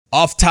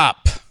Off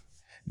top,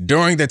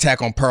 during the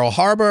attack on Pearl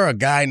Harbor, a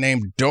guy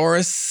named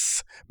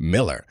Doris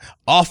Miller.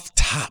 Off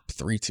top,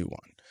 3, 2, 1.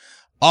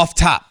 Off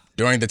top,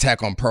 during the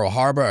attack on Pearl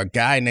Harbor, a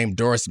guy named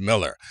Doris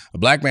Miller, a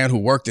black man who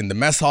worked in the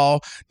mess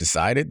hall,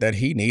 decided that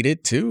he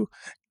needed to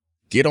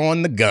get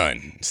on the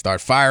gun,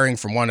 start firing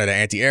from one of the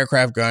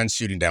anti-aircraft guns,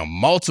 shooting down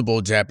multiple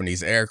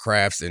Japanese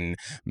aircrafts and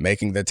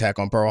making the attack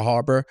on Pearl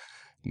Harbor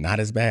not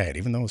as bad,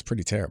 even though it was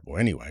pretty terrible.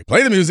 Anyway,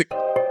 play the music.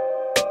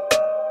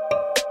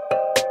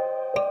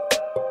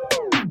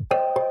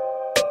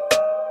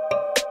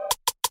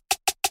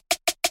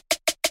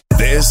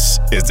 This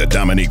is the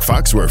Domonique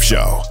Foxworth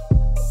Show.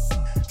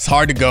 It's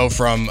hard to go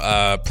from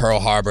Pearl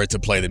Harbor to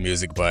play the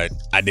music, but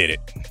I did it.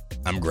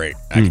 I'm great.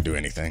 I can do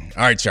anything.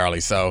 All right, Charlie.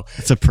 So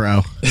it's a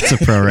pro. It's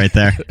a pro right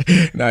there.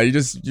 No, you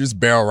just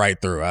barrel right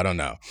through. I don't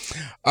know.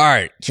 All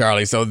right,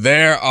 Charlie. So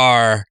there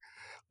are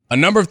a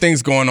number of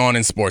things going on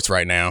in sports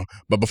right now.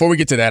 But before we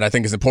get to that, I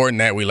think it's important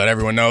that we let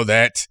everyone know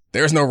that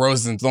there's no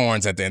roses and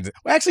thorns at the end.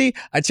 Well, actually,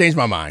 I changed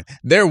my mind.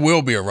 There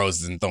will be a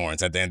roses and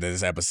thorns at the end of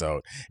this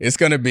episode. It's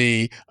going to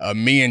be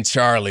me and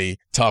Charlie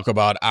talk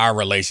about our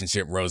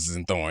relationship, roses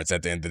and thorns,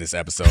 at the end of this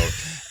episode.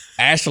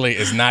 Ashley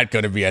is not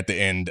going to be at the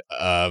end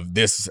of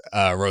this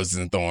Roses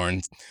and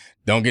Thorns.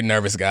 Don't get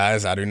nervous,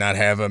 guys. I do not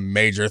have a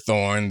major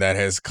thorn that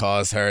has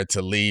caused her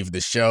to leave the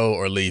show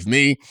or leave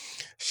me.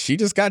 She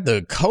just got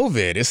the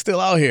COVID. It's still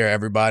out here,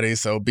 everybody,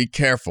 so be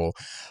careful.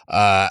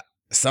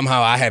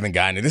 Somehow I haven't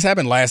gotten it. This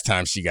happened last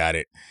time she got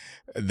it.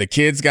 The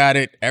kids got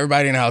it.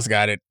 Everybody in the house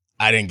got it.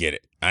 I didn't get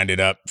it. I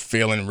ended up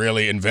feeling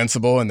really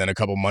invincible, and then a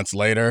couple months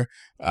later,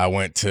 I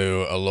went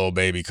to a Lil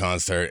Baby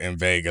concert in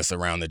Vegas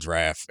around the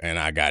draft, and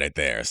I got it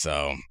there.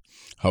 So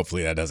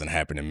hopefully that doesn't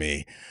happen to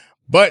me.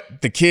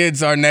 But the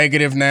kids are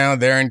negative now.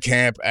 They're in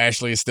camp.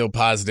 Ashley is still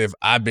positive.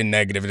 I've been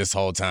negative this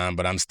whole time,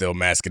 but I'm still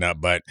masking up.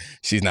 But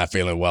she's not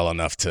feeling well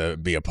enough to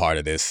be a part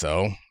of this.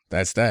 So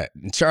that's that.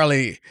 And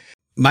Charlie,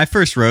 my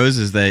first rose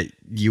is that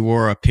you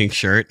wore a pink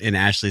shirt in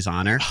Ashley's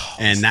honor,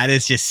 and that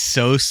is just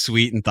so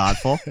sweet and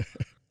thoughtful.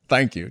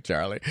 Thank you,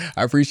 Charlie.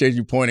 I appreciate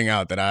you pointing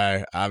out that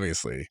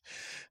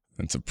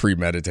it's a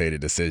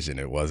premeditated decision.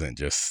 It wasn't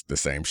just the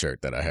same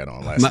shirt that I had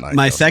on last night.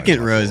 My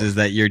second rose is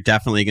that you're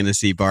definitely going to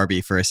see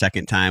Barbie for a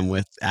second time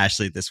with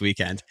Ashley this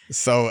weekend.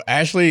 So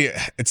Ashley,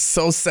 it's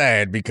so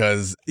sad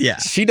because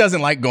she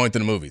doesn't like going to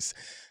the movies.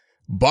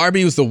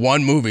 Barbie was the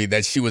one movie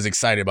that she was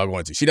excited about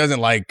going to. She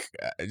doesn't like,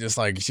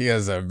 she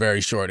has a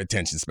very short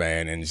attention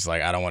span, and she's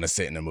like, I don't want to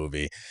sit in a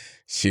movie.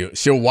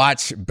 She'll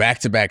watch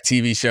back-to-back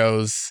TV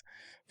shows.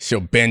 She'll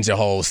binge a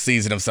whole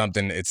season of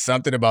something. It's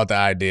something about the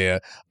idea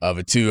of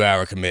a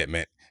 2-hour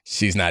commitment.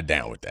 She's not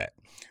down with that.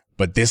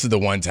 But this is the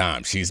one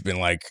time she's been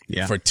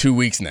for 2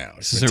 weeks now.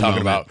 She's been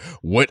talking about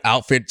what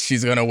outfit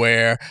she's going to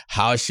wear,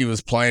 how she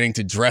was planning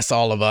to dress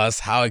all of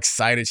us, how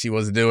excited she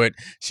was to do it.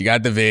 She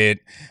got the vid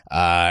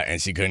and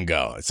she couldn't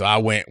go. So I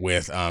went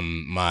with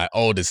my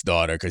oldest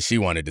daughter because she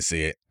wanted to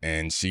see it.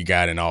 And she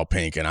got in all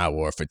pink and I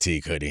wore a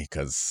fatigue hoodie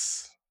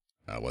because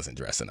I wasn't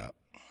dressing up.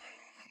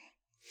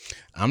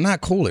 I'm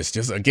not cool. It's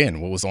just,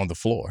 again, what was on the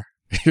floor.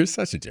 You're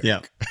such a jerk. Yeah.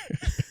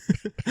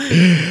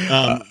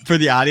 For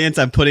the audience,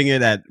 I'm putting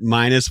it at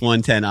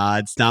 -110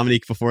 odds.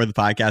 Domonique, before the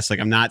podcast,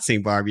 I'm not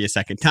seeing Barbie a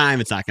second time.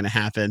 It's not going to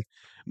happen.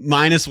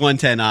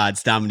 -110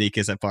 odds. Domonique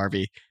is at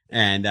Barbie.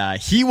 And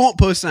he won't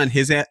post it on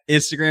his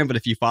Instagram, but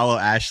if you follow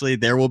Ashley,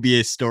 there will be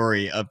a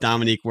story of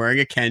Domonique wearing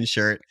a Ken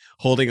shirt,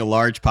 holding a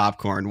large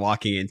popcorn,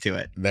 walking into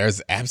it.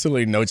 There's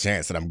absolutely no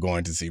chance that I'm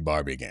going to see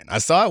Barbie again. I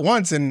saw it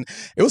once and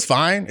it was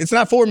fine. It's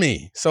not for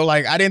me. So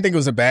I didn't think it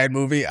was a bad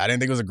movie. I didn't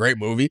think it was a great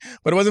movie,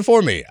 but it wasn't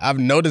for me. I have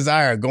no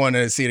desire of going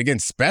to see it again,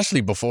 especially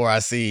before I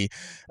see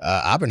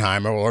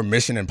Oppenheimer or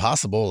Mission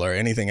Impossible or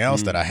anything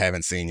else that I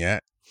haven't seen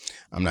yet.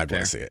 I'm not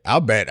going to see it. I'll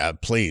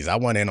bet, please, I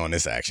want in on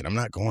this action. I'm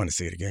not going to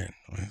see it again.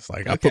 It's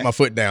I put my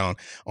foot down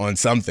on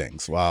some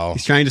things while...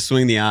 He's trying to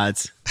swing the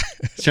odds.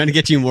 He's trying to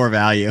get you more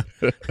value.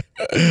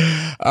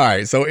 All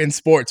right, so in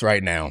sports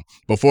right now,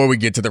 before we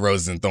get to the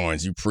roses and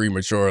thorns, you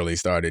prematurely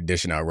started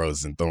dishing out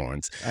roses and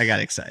thorns. I got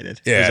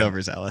excited. Yeah. I was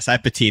overzealous. I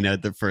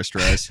patinaed the first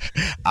rose.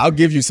 I'll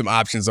give you some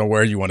options on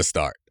where you want to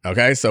start.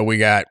 Okay, so we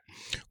got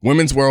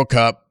Women's World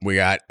Cup. We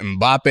got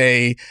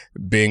Mbappe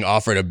being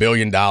offered $1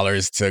 billion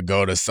to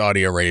go to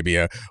Saudi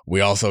Arabia. We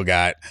also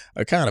got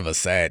a kind of a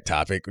sad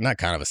topic, not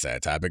kind of a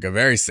sad topic, a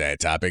very sad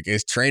topic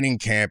is training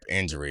camp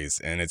injuries.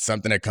 And it's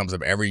something that comes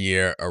up every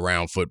year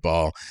around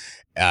football.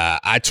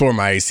 I tore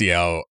my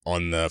ACL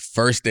on the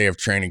first day of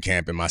training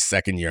camp in my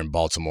second year in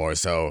Baltimore.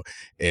 So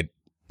it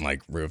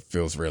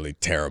feels really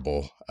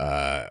terrible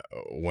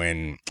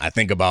when I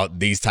think about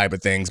these type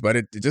of things, but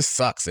it just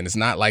sucks. And it's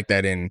not like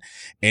that in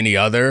any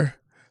other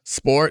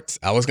sport.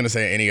 I was going to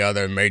say any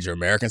other major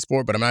American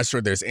sport, but I'm not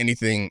sure there's any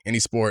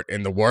sport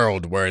in the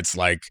world where it's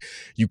like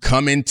you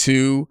come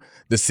into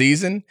the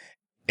season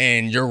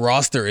and your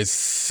roster is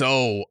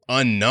so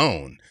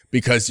unknown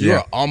because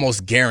you're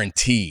almost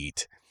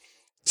guaranteed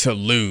to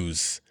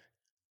lose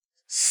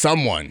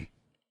someone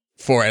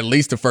for at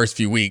least the first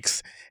few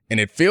weeks. And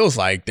it feels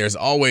like there's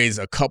always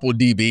a couple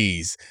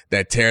DBs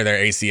that tear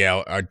their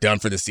ACL, are done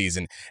for the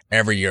season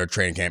every year at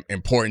training camp.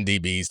 Important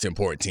DBs to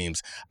important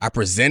teams. I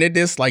presented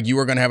this like you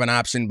were going to have an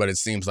option, but it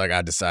seems like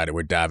I decided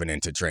we're diving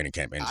into training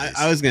camp injuries.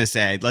 I was going to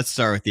say, let's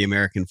start with the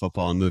American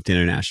football and move to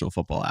international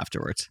football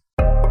afterwards.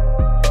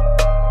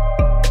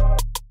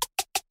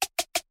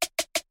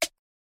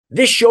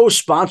 This show is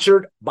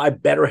sponsored by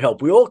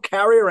BetterHelp. We all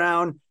carry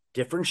around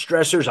different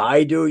stressors.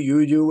 I do,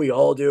 you do, we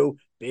all do,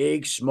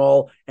 big,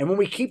 small. And when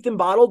we keep them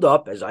bottled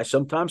up, as I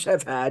sometimes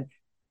have had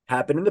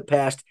happen in the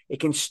past, it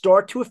can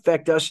start to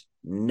affect us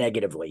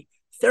negatively.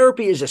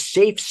 Therapy is a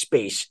safe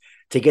space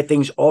to get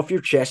things off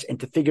your chest and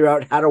to figure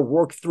out how to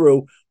work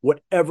through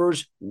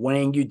whatever's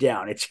weighing you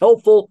down. It's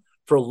helpful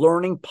for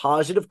learning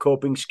positive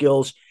coping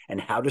skills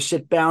and how to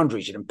set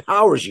boundaries. It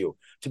empowers you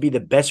to be the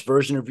best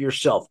version of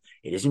yourself.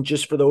 It isn't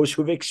just for those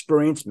who have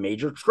experienced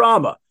major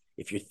trauma.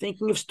 If you're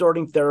thinking of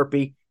starting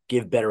therapy,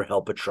 give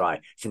BetterHelp a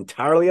try. It's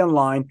entirely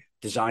online,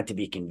 designed to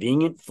be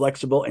convenient,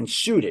 flexible, and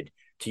suited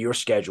to your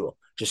schedule.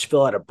 Just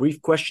fill out a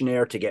brief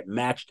questionnaire to get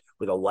matched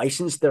with a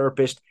licensed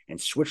therapist and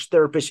switch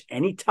therapists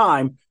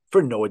anytime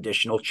for no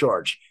additional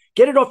charge.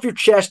 Get it off your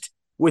chest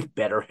with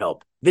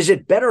BetterHelp.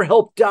 Visit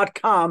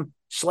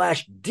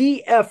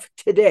BetterHelp.com/DF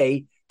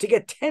today to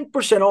get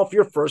 10% off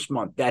your first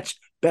month. That's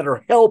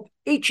BetterHelp,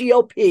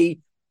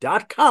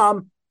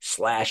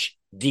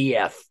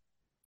 HELP.com/DF.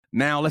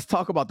 Now let's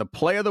talk about the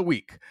play of the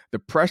week. The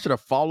pressure to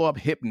follow up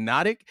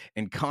Hypnotic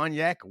and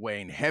Cognac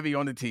weighing heavy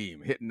on the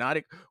team.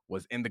 Hypnotic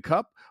was in the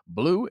cup,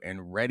 blue,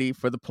 and ready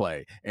for the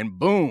play. And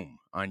boom,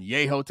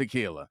 Añejo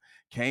Tequila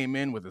came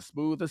in with a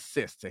smooth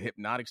assist to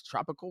Hypnotic's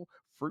tropical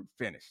fruit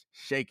finish.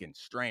 Shaken,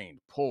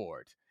 strained,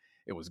 poured.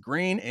 It was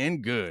green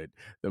and good.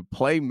 The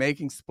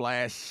playmaking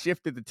splash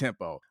shifted the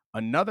tempo.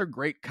 Another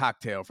great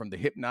cocktail from the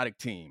Hypnotic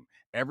team.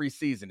 Every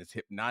season is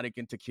Hypnotic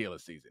and Tequila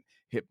season.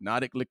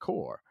 Hypnotic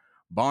Liqueur.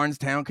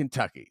 Barnstown,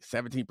 Kentucky,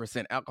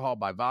 17% alcohol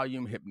by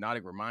volume.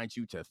 Hypnotic reminds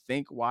you to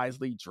think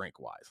wisely, drink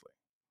wisely.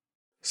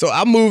 So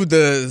I moved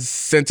the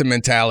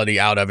sentimentality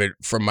out of it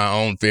from my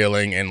own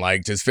feeling and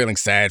like just feeling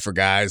sad for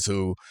guys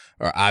who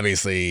are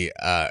obviously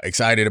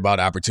excited about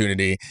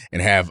opportunity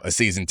and have a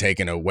season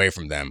taken away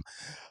from them.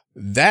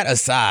 That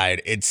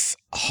aside, it's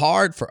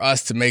hard for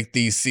us to make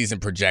these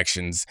season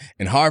projections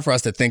and hard for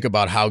us to think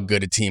about how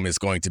good a team is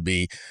going to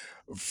be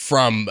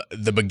from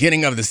the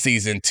beginning of the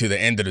season to the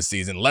end of the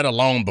season, let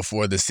alone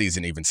before the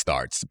season even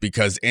starts,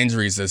 because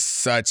injuries are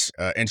such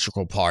an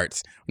integral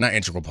part, not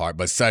integral part,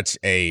 but such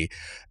a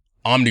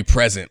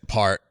omnipresent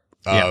part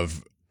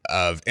of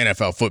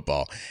NFL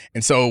football.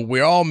 And so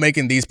we're all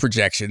making these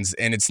projections,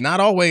 and it's not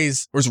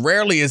always, or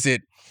rarely is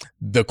it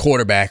the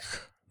quarterback,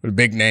 the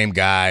big name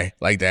guy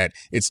like that.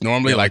 It's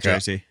normally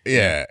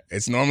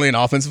it's normally an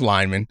offensive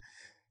lineman.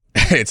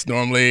 It's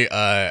normally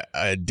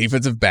a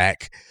defensive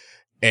back.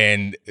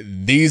 And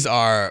these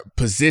are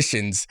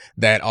positions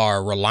that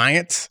are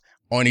reliant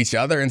on each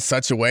other in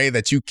such a way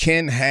that you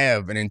can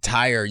have an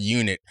entire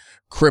unit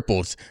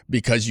crippled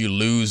because you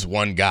lose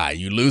one guy.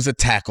 You lose a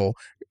tackle,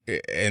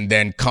 and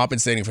then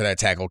compensating for that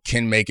tackle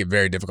can make it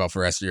very difficult for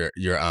the rest of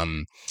your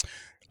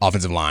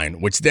offensive line,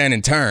 which then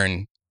in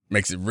turn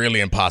makes it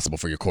really impossible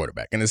for your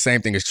quarterback. And the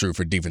same thing is true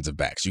for defensive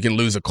backs. You can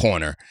lose a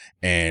corner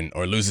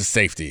or lose a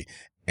safety,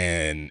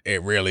 and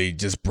it really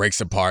just breaks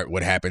apart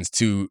what happens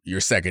to your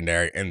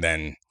secondary. And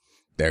then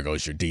there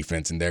goes your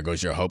defense, and there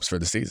goes your hopes for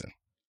the season.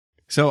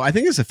 So I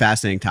think it's a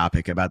fascinating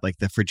topic about like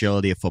the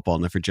fragility of football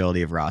and the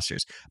fragility of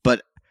rosters.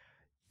 But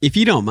if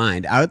you don't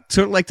mind, I would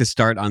sort of like to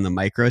start on the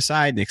micro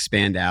side and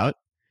expand out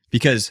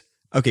because,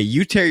 okay,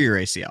 you tear your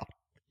ACL.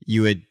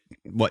 You had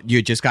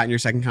just gotten your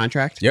second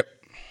contract? Yep.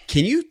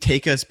 Can you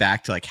take us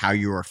back to like how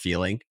you were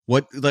feeling?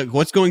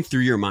 What's going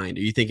through your mind?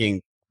 Are you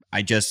thinking,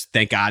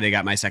 thank God I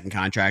got my second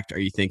contract? Are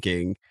you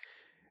thinking,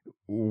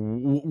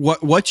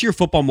 what's your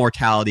football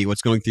mortality?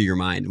 What's going through your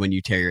mind when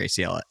you tear your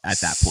ACL at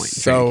that point?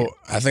 So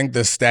I think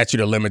the statute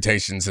of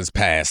limitations has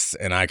passed,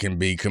 and I can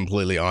be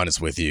completely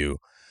honest with you,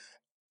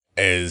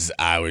 as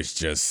I was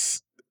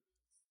just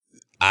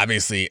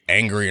obviously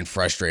angry and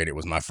frustrated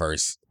was my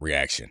first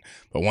reaction.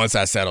 But once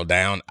I settled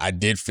down, I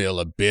did feel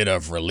a bit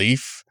of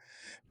relief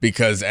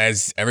because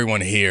as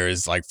everyone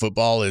hears, like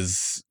football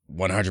is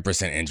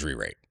 100% injury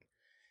rate.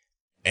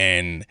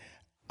 And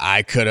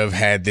I could have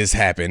had this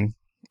happen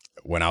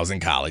when I was in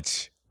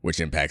college, which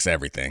impacts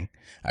everything.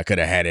 I could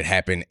have had it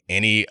happen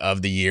any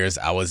of the years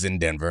I was in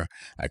Denver.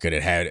 I could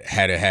have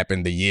had it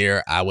happen the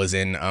year I was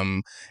in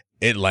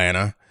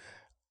Atlanta.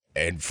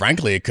 And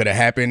frankly, it could have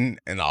happened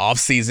in the off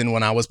season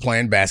when I was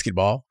playing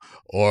basketball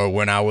or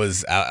when I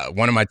was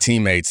one of my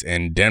teammates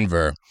in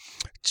Denver.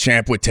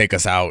 Champ would take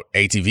us out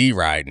ATV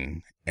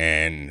riding,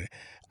 and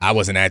I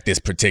wasn't at this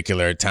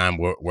particular time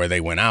where they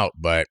went out,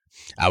 but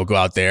I would go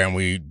out there and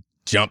we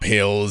jump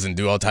hills and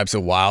do all types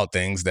of wild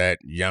things that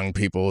young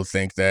people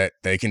think that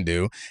they can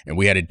do. And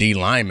we had a D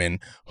lineman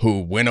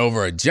who went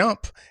over a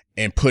jump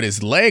and put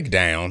his leg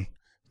down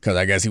because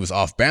I guess he was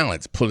off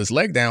balance, pulled his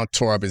leg down,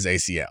 tore up his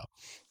ACL.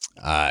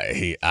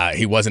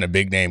 He wasn't a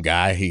big name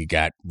guy. He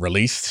got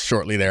released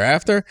shortly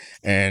thereafter,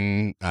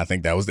 and I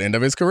think that was the end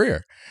of his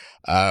career.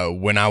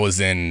 When I was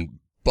in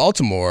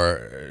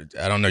Baltimore,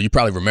 I don't know, you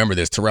probably remember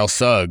this. Terrell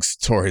Suggs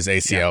tore his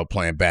ACL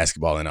playing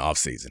basketball in the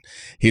offseason.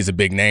 He's a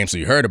big name, so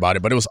you heard about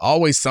it, but it was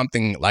always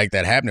something like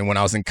that happening. When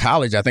I was in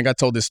college, I think I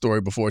told this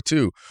story before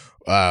too.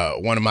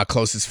 One of my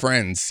closest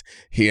friends,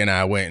 he and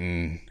I went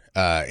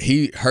and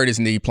he hurt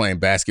his knee playing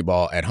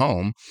basketball at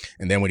home.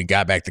 And then when he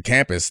got back to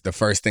campus, the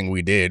first thing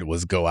we did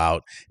was go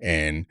out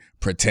and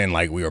pretend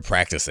like we were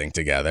practicing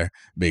together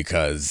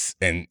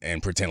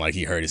and pretend like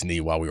he hurt his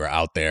knee while we were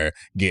out there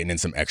getting in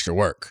some extra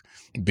work,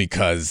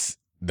 because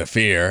the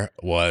fear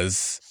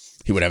was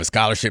he would have a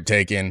scholarship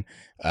taken.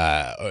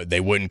 They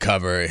wouldn't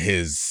cover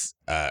his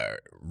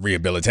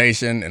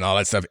rehabilitation and all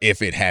that stuff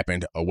if it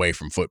happened away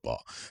from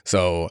football.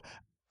 So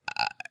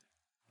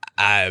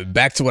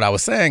back to what I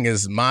was saying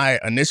is my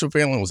initial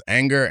feeling was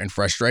anger and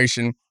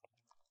frustration.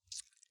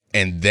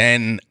 And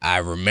then I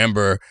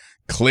remember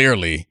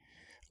clearly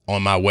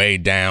on my way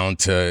down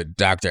to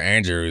Dr.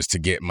 Andrews to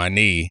get my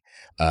knee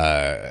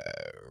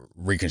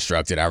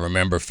reconstructed, I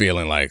remember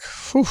feeling like,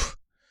 whew,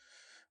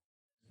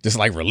 just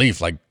like relief,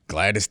 like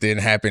glad this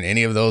didn't happen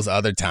any of those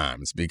other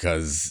times,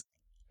 because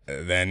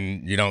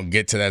then you don't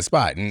get to that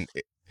spot. And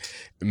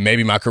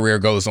maybe my career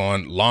goes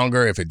on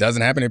longer if it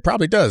doesn't happen. It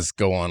probably does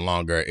go on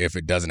longer if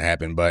it doesn't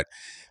happen. But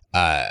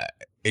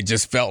it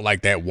just felt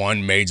like that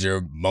one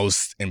major,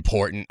 most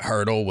important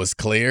hurdle was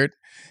cleared.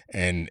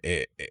 And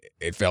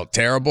it felt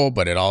terrible,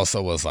 but it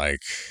also was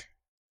like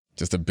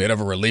just a bit of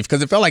a relief,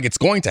 because it felt like it's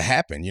going to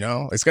happen, you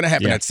know? It's going to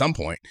happen at some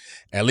point.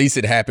 At least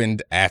it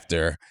happened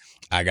after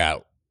I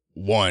got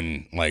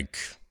one like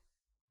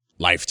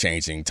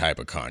life-changing type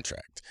of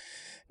contract.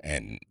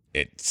 And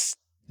it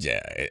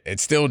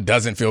still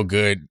doesn't feel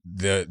good.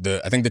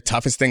 I think the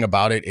toughest thing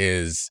about it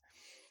is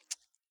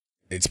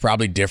it's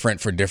probably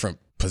different for different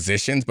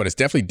positions, but it's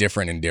definitely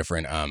different in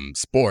different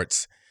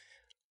sports.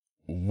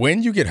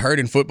 When you get hurt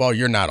in football,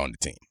 you're not on the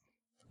team.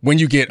 When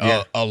you get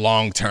a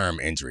long-term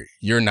injury,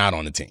 you're not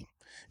on the team.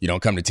 You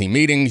don't come to team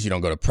meetings. You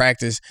don't go to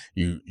practice.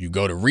 You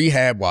go to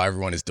rehab while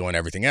everyone is doing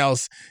everything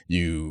else.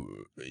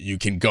 You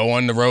can go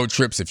on the road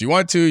trips if you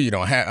want to. You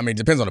don't have. I mean, it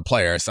depends on the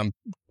player. Some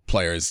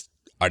players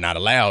are not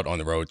allowed on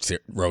the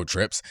road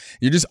trips.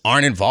 You just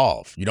aren't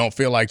involved. You don't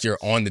feel like you're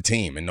on the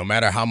team. And no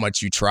matter how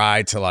much you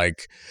try to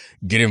like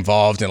get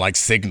involved in like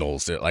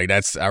signals, like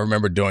I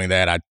remember doing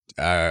that.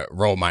 I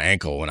rolled my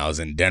ankle when I was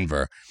in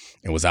Denver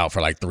and was out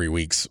for like 3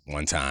 weeks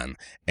one time.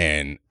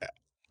 And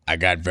I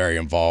got very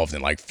involved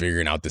in like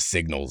figuring out the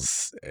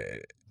signals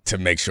to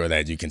make sure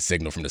that you can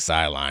signal from the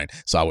sideline.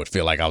 So I would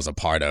feel like I was a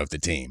part of the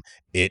team.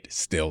 It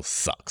still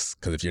sucks,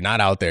 because if you're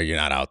not out there, you're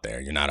not out there.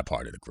 You're not a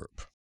part of the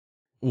group.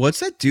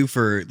 What's that do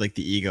for like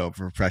the ego of a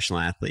professional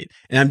athlete?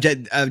 And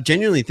I'm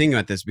genuinely thinking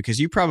about this because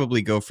you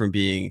probably go from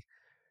being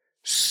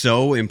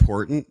so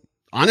important,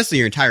 honestly,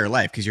 your entire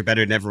life, because you're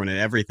better than everyone at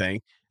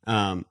everything,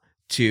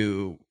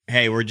 to,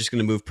 hey, we're just going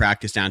to move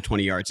practice down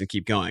 20 yards and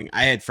keep going.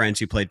 I had friends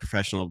who played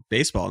professional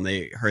baseball and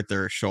they hurt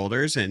their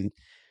shoulders and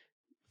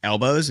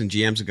elbows, and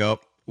GMs would go,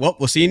 well,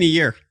 we'll see you in a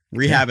year.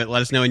 Rehab it.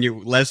 Let us know when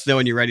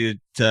you're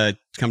ready to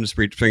come to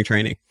spring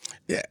training.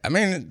 Yeah, I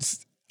mean,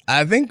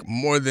 I think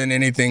more than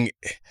anything,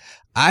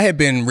 I had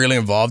been really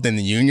involved in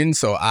the union,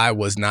 so I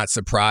was not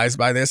surprised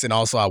by this. And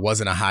also, I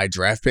wasn't a high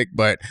draft pick,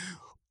 but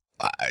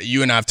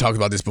you and I have talked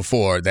about this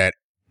before, that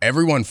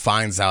everyone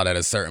finds out at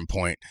a certain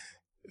point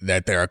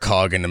that they're a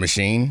cog in the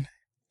machine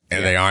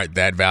and they aren't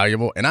that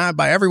valuable. And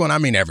by everyone, I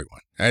mean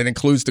everyone. That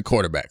includes the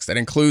quarterbacks. That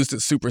includes the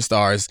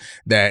superstars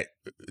that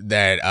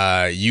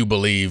you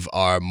believe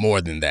are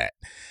more than that.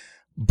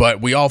 But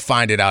we all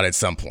find it out at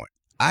some point.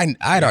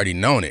 I'd already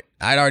known it.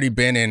 I'd already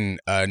been in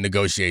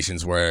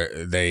negotiations where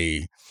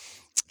they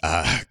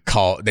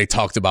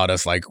talked about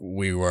us like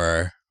we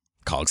were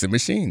cogs and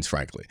machines,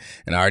 frankly.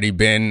 And I already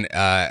been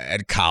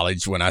at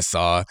college when I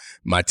saw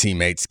my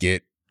teammates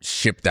get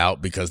shipped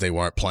out because they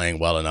weren't playing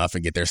well enough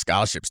and get their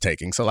scholarships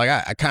taken. So like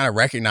I kind of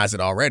recognized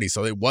it already.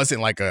 So it wasn't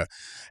like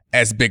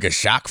as big a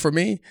shock for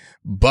me,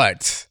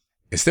 but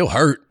it still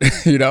hurt.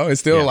 You know,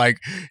 it's still like,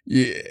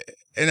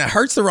 and it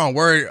hurt's the wrong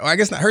word. I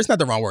guess hurt's not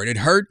the wrong word. It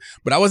hurt,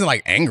 but I wasn't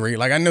like angry.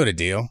 Like I know the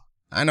deal.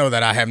 I know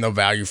that I have no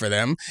value for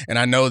them. And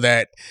I know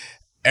that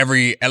at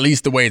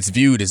least the way it's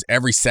viewed is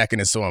every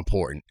second is so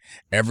important.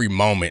 Every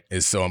moment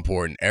is so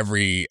important.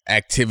 Every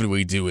activity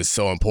we do is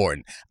so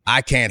important.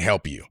 I can't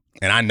help you.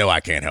 And I know I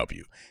can't help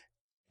you.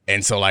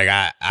 And so like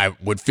I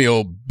would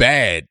feel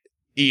bad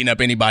eating up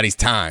anybody's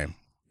time.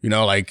 You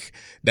know, like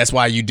that's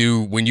why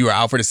when you are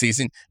out for the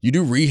season, you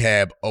do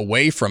rehab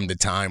away from the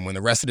time when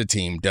the rest of the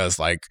team does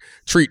like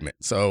treatment.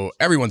 So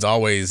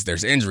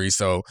there's injuries.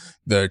 So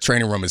the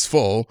training room is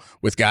full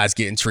with guys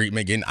getting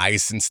treatment, getting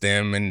ice and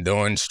stim and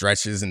doing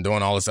stretches and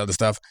doing all this other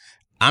stuff.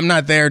 I'm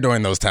not there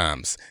during those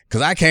times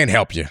because I can't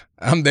help you.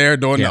 I'm there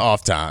during the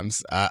off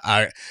times.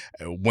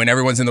 When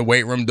everyone's in the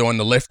weight room doing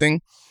the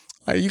lifting,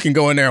 Like, you can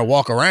go in there and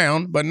walk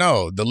around, but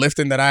no, the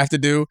lifting that I have to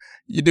do,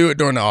 you do it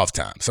during the off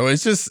time. So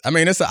it's just, I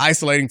mean, it's an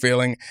isolating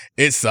feeling.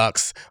 It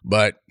sucks,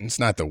 but it's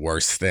not the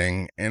worst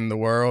thing in the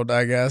world,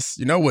 I guess.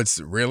 You know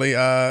what's really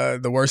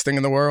the worst thing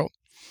in the world?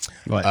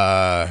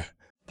 What?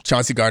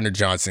 Chauncey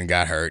Gardner-Johnson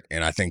got hurt,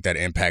 and I think that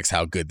impacts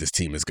how good this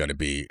team is going to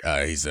be.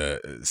 He's a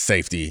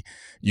safety,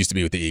 used to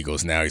be with the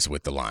Eagles, now he's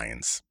with the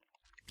Lions.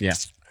 Yeah.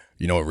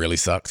 You know what really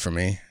sucked for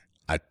me?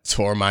 I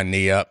tore my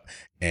knee up,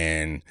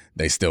 and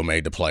they still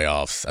made the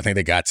playoffs. I think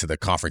they got to the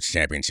conference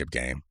championship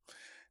game.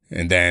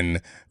 And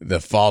then the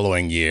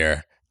following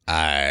year,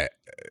 I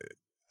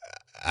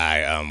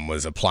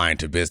was applying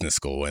to business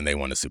school, and they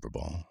won the Super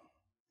Bowl.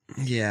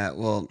 Yeah,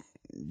 well,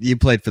 you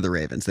played for the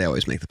Ravens. They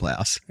always make the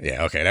playoffs.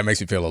 Yeah, okay, that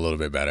makes me feel a little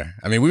bit better.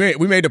 I mean,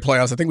 we made the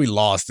playoffs. I think we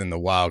lost in the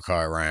wild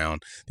card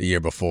round the year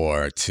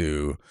before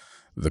to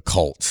the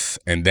Colts.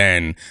 And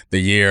then the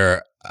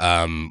year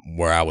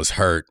where I was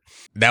hurt,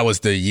 that was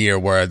the year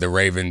where the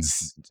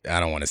Ravens,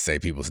 I don't want to say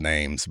people's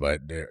names,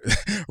 but the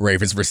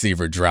Ravens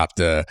receiver dropped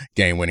a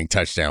game-winning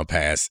touchdown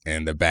pass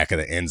in the back of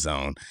the end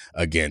zone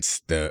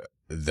against the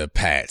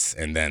Pats,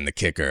 and then the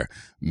kicker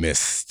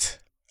missed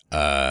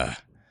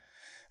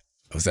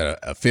was that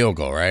a field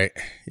goal, right?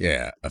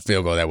 Yeah, a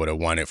field goal that would have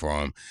won it for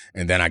him.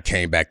 And then I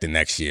came back the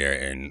next year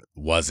and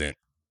wasn't,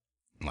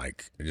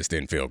 like, it just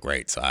didn't feel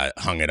great. So I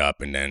hung it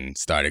up and then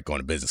started going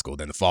to business school.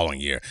 Then the following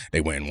year,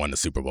 they went and won the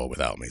Super Bowl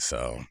without me.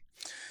 So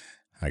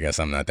I guess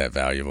I'm not that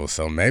valuable.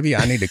 So maybe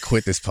I need to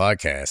quit this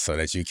podcast so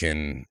that you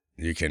can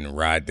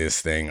ride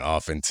this thing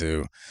off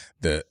into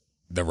the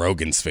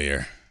Rogan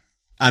sphere.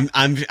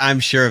 I'm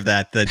sure of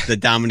that. The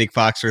Domonique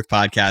Foxworth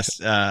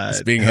podcast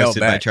it's being held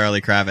hosted back by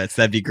Charlie Kravitz.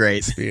 That'd be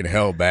great. It's being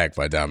held back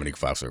by Domonique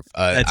Foxworth.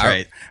 That's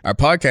right. Our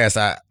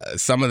podcast,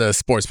 some of the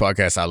sports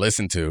podcasts I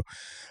listen to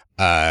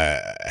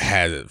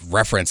had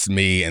referenced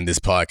me in this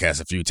podcast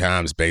a few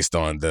times based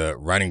on the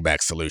running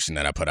back solution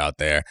that I put out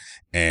there.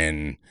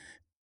 And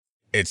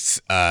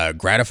it's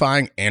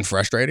gratifying and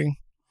frustrating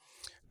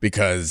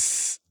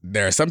because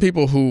there are some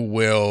people who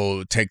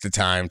will take the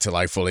time to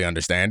like fully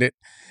understand it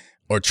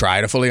or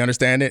try to fully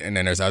understand it. And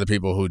then there's other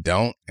people who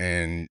don't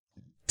and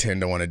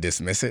tend to want to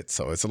dismiss it.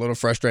 So it's a little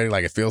frustrating.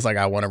 Like, it feels like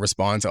I want to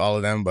respond to all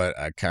of them, but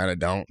I kind of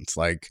don't. It's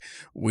like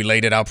we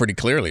laid it out pretty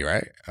clearly,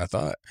 right? I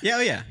thought.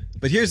 Yeah.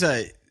 But here's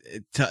to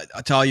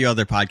all you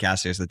other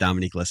podcasters that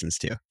Domonique listens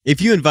to.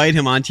 If you invite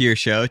him onto your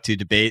show to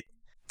debate.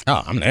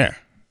 Oh, I'm there.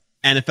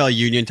 NFL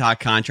union talk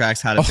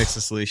contracts, how to fix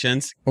the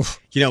solutions.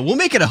 We'll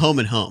make it a home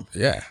and home.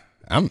 Yeah.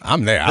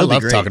 I'm there. I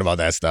love talking about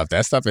that stuff.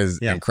 That stuff is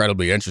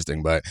incredibly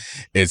interesting, but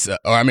it's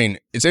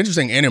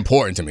interesting and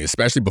important to me,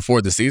 especially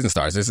before the season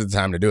starts. This is the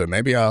time to do it.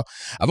 Maybe I've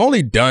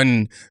only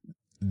done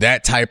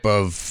that type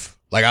of,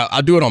 like,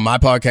 I'll do it on my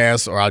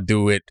podcast or I'll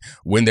do it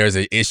when there's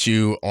an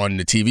issue on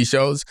the TV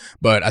shows.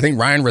 But I think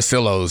Ryan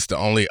Russillo's the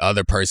only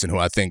other person who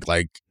I think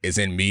like is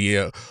in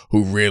media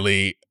who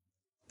really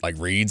like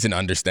reads and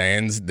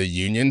understands the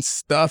union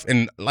stuff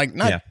and like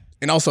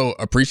and also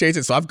appreciates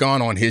it. So I've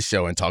gone on his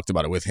show and talked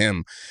about it with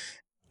him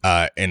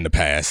in the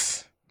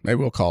past. Maybe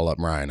we'll call up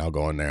Ryan. I'll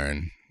go in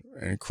there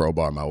and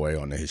crowbar my way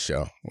onto his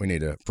show. We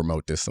need to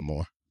promote this some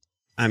more.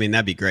 I mean,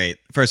 that'd be great.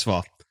 First of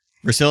all,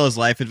 Russillo's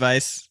life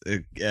advice,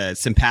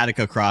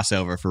 simpatico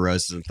crossover for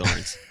Roses and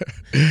Thorns.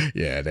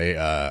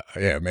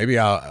 Maybe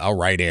I'll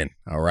write in.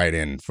 I'll write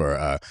in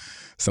for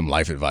some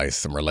life advice,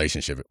 some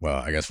relationship. Well,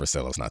 I guess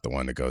Russillo's not the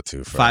one to go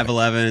to. For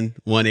 5'11",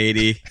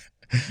 180.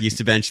 Used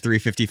to bench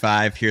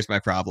 355. Here's my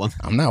problem.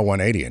 I'm not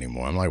 180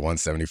 anymore. I'm like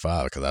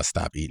 175 because I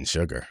stopped eating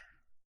sugar.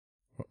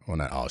 Well,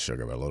 not all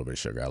sugar, but a little bit of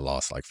sugar. I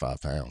lost like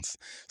 5 pounds.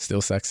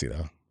 Still sexy,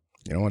 though.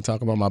 You don't want to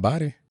talk about my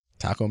body?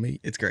 Taco meat.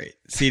 It's great.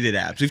 Seated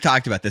abs. We've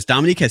talked about this.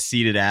 Domonique has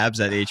seated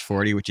abs at age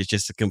 40, which is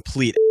just a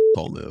complete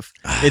asshole move.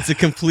 It's a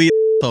complete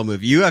asshole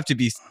move. You have to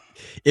be,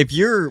 if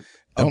you're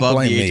above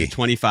the age of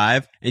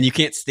 25 and you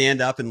can't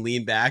stand up and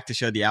lean back to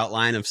show the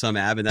outline of some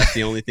ab and that's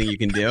the only thing you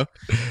can do,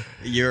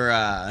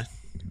 you're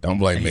don't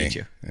blame me.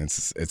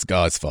 It's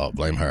God's fault.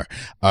 Blame her.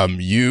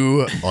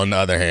 You, on the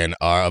other hand,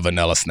 are a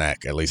vanilla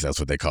snack. At least that's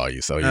what they call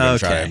you. So you're going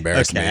to try to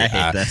embarrass me. I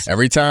hate this.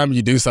 Every time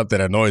you do something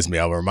that annoys me,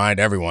 I'll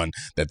remind everyone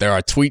that there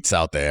are tweets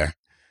out there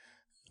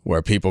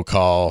where people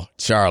call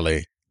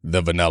Charlie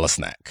the vanilla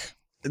snack.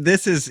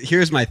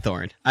 Here's my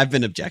thorn. I've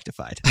been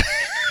objectified.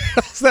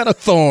 Is that a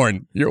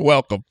thorn? You're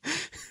welcome.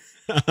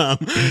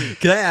 Can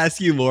I ask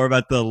you more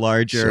about the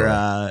larger,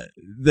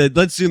 Sure.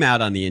 Let's zoom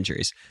out on the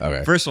injuries.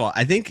 Okay. First of all,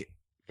 I think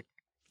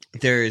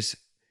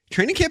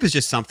training camp is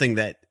just something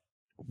that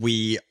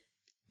we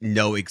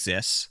know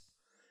exists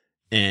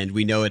and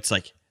we know it's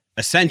like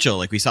essential.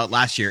 Like we saw it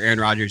last year. Aaron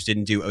Rodgers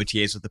didn't do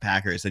OTAs with the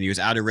Packers and he was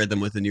out of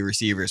rhythm with the new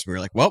receivers. And we were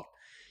like, well,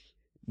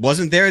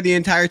 wasn't there the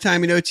entire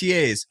time in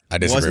OTAs. I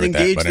disagree wasn't with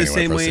that, engaged but the anyway,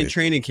 same way in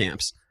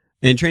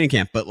training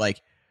camp. But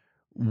like,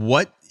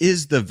 what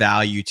is the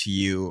value to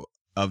you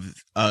of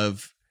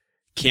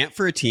camp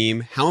for a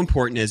team? How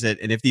important is it?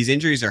 And if these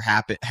injuries are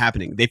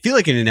happening, they feel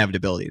like an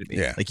inevitability to me.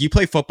 Yeah. Like you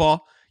play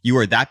football, you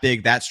are that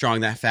big, that strong,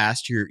 that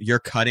fast. You're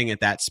cutting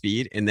at that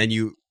speed, and then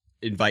you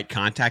invite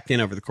contact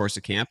in over the course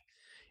of camp.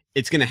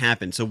 it's going to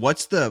happen. So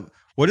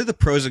what are the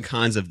pros and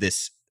cons of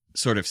this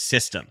sort of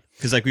system?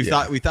 Because like we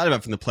thought about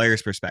it from the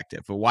player's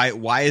perspective, but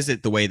why is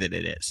it the way that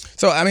it is?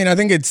 So, I mean, I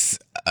think it's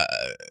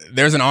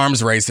there's an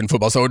arms race in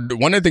football. So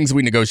one of the things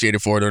we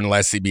negotiated for during the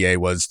last CBA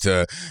was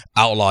to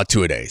outlaw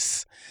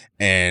two-a-days,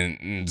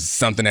 and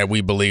something that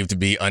we believed to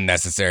be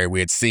unnecessary.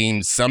 We had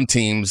seen some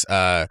teams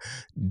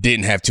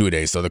didn't have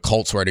two-a-days. So the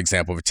Colts were an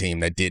example of a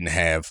team that didn't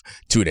have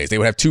two-a-days. They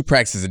would have two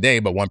practices a day,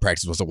 but one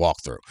practice was a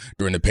walkthrough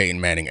during the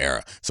Peyton Manning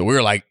era. So we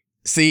were like,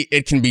 see,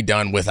 it can be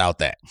done without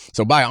that.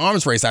 So by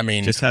arms race, I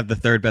mean, just have the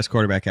third best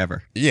quarterback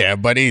ever. Yeah,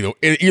 but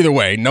either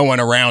way, no one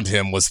around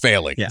him was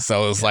failing. Yeah.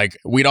 So it's like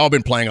we'd all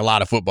been playing a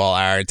lot of football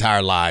our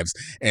entire lives,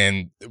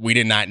 and we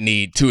did not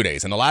need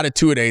two-a-days. And a lot of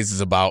two-a-days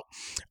is about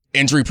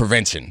injury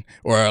prevention,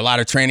 or a lot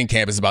of training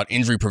camp is about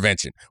injury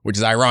prevention, which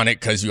is ironic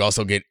because you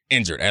also get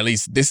injured. At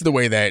least this is the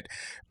way that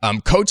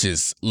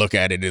coaches look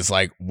at it, is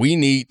like we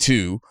need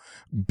to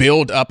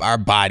build up our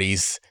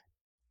bodies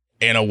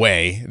in a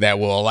way that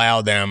will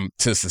allow them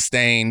to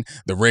sustain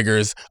the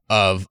rigors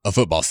of a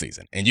football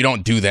season. And you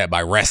don't do that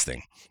by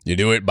resting. You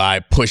do it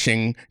by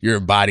pushing your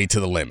body to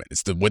the limit.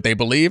 It's what they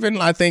believe in.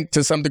 I think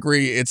to some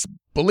degree it's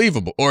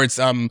believable, or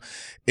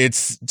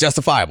it's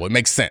justifiable. It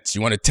makes sense.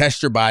 You want to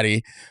test your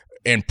body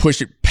and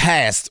push it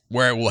past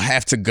where it will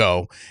have to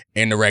go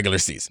in the regular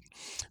season.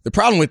 The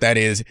problem with that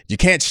is you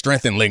can't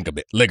strengthen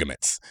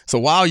ligaments. So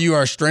while you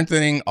are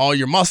strengthening all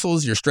your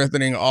muscles, you're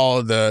strengthening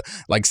all the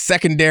like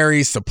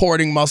secondary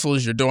supporting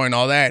muscles, you're doing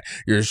all that.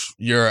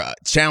 You're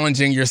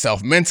challenging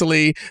yourself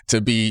mentally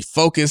to be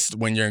focused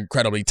when you're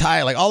incredibly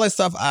tired. Like all that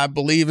stuff I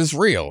believe is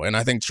real. And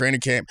I think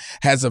training camp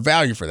has a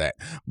value for that.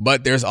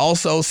 But there's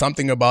also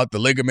something about the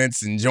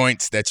ligaments and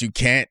joints that you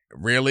can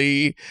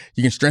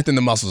strengthen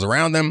the muscles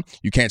around them.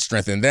 You can't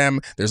strengthen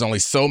them. There's only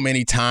so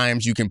many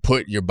times you can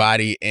put your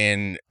body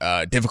in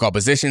difficult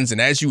positions.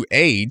 And as you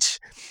age,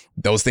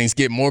 those things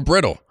get more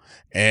brittle.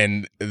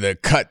 And the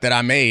cut that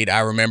I made, I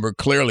remember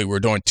clearly, we're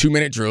doing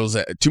 2-minute drills,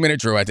 2-minute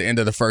drill at the end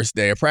of the first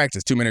day of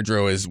practice. 2-minute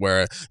drill is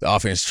where the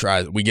offense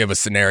we give a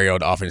scenario,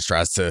 the offense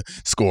tries to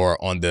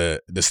score on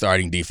the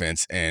starting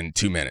defense in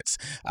 2 minutes.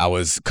 I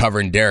was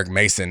covering Derek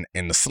Mason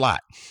in the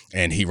slot,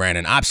 and he ran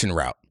an option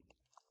route.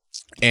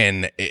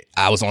 And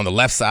I was on the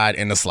left side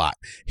in the slot.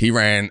 He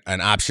ran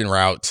an option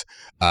route,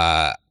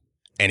 and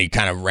he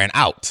kind of ran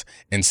out.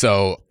 And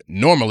so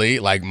normally,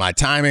 like my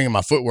timing and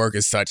my footwork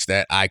is such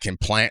that I can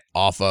plant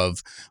off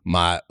of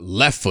my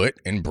left foot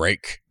and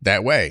break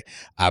that way.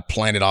 I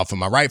planted off of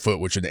my right foot,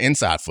 which is the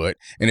inside foot,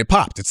 and it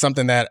popped. It's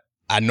something that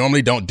I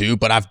normally don't do,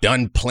 but I've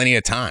done plenty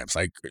of times.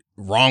 Like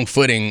wrong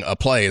footing a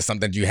play is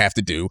something you have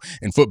to do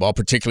in football,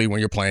 particularly when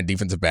you're playing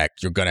defensive back.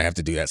 You're going to have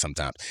to do that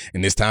sometimes.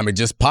 And this time it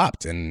just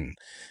popped. And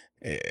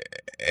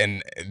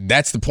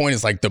that's the point,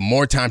 is like the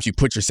more times you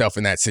put yourself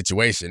in that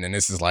situation, and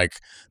this is like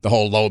the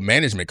whole load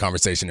management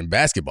conversation in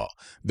basketball,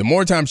 the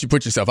more times you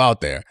put yourself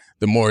out there,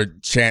 the more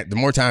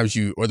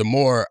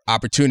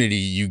opportunity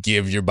you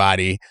give your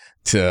body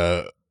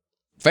to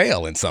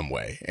fail in some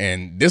way.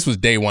 And this was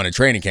day one of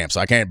training camp,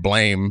 so I can't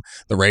blame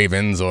the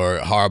Ravens or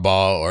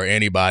Harbaugh or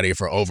anybody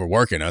for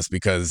overworking us,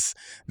 because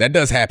that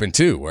does happen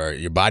too, where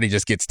your body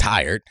just gets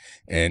tired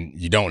and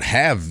you don't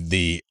have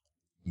the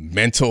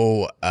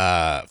mental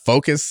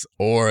focus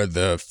or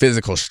the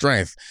physical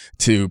strength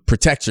to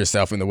protect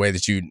yourself in the way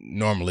that you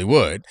normally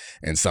would,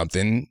 and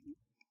something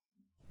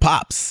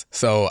pops.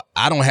 So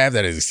I don't have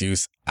that as an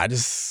excuse. I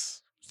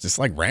just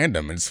like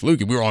random and it's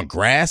fluky. We were on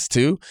grass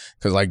too,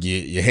 because like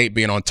you hate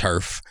being on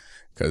turf,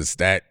 because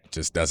that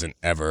just doesn't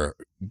ever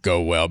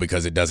go well,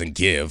 because it doesn't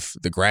give.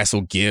 The grass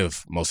will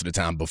give most of the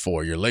time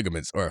before your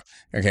ligaments, or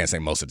I can't say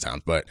most of the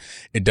time, but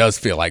it does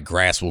feel like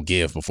grass will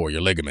give before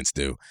your ligaments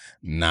do.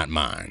 Not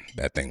mine.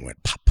 That thing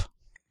went pop.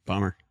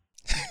 Bummer.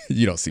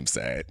 You don't seem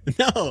sad.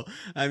 No,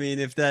 I mean,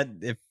 if that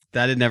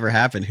had never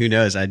happened, who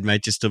knows? I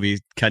might just still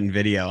be cutting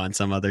video on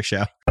some other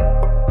show.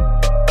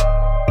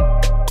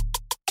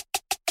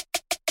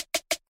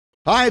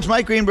 Hi, it's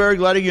Mike Greenberg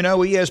letting you know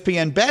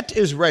ESPN Bet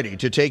is ready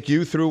to take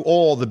you through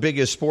all the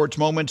biggest sports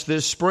moments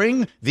this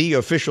spring. The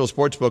official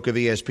sportsbook of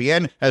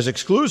ESPN has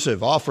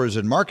exclusive offers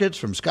and markets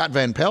from Scott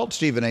Van Pelt,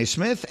 Stephen A.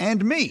 Smith,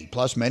 and me,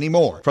 plus many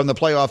more. From the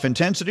playoff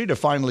intensity to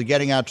finally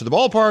getting out to the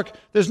ballpark,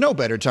 there's no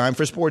better time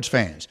for sports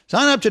fans.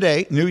 Sign up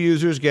today. New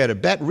users get a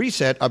bet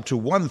reset up to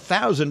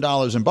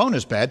 $1,000 in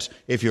bonus bets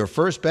if your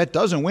first bet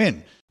doesn't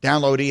win.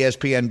 Download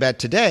ESPN Bet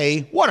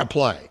today. What a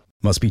play.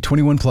 Must be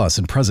 21 plus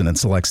and present in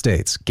select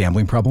states.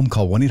 Gambling problem?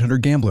 Call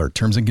 1-800-GAMBLER.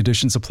 Terms and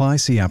conditions apply.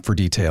 See app for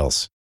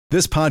details.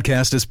 This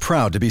podcast is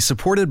proud to be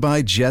supported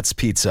by Jets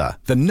Pizza,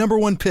 the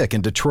 #1 pick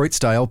in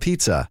Detroit-style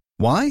pizza.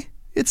 Why?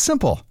 It's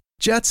simple.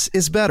 Jets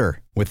is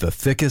better. With the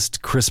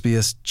thickest,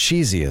 crispiest,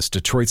 cheesiest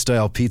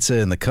Detroit-style pizza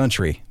in the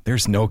country,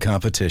 there's no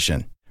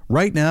competition.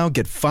 Right now,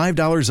 get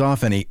 $5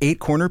 off any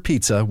 8-corner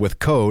pizza with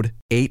code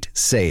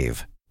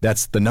 8SAVE.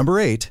 That's the number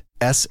 8,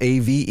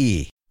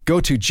 SAVE. Go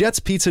to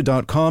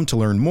jetspizza.com to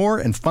learn more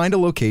and find a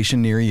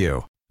location near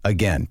you.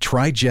 Again,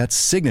 try Jet's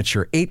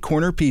signature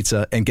 8-corner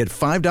pizza and get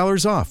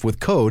 $5 off with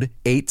code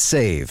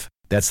 8SAVE.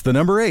 That's the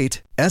number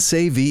 8,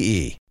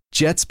 SAVE.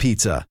 Jet's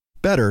Pizza.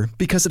 Better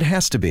because it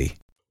has to be.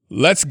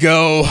 Let's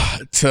go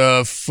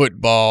to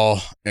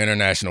football,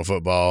 international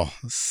football,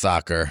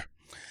 soccer.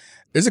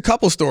 There's a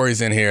couple stories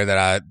in here that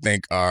I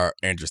think are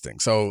interesting.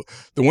 So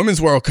the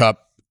Women's World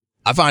Cup,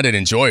 I find it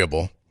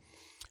enjoyable.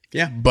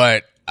 Yeah.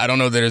 But I don't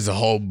know that there's a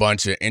whole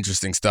bunch of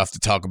interesting stuff to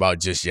talk about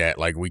just yet.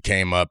 Like we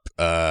came up,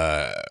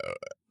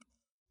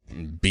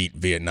 beat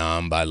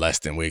Vietnam by less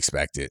than we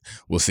expected.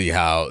 We'll see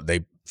how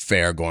they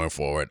fare going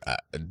forward. I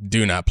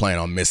do not plan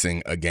on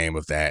missing a game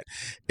of that.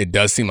 It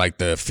does seem like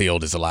the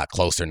field is a lot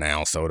closer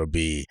now, so it'll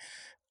be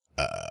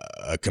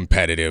a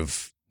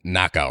competitive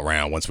knockout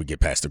round once we get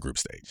past the group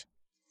stage.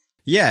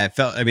 Yeah, it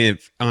felt,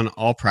 on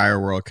all prior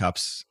World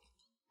Cups,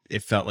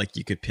 it felt like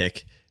you could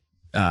pick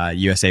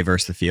USA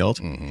versus the field.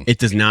 Mm-hmm. It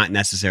does not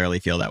necessarily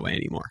feel that way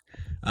anymore.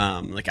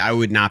 I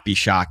would not be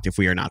shocked if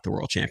we are not the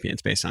world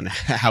champions based on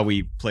how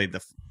we played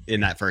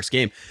in that first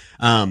game.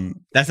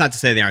 That's not to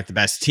say they aren't the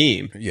best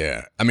team.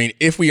 Yeah. I mean,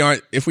 if we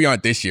aren't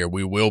this year,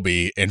 we will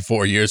be in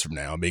 4 years from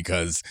now,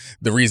 because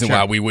the reason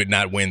why we would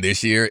not win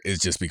this year is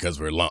just because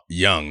we're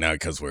young, not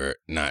because we're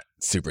not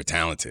super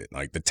talented.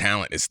 Like, the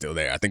talent is still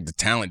there. I think the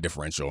talent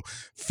differential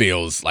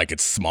feels like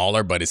it's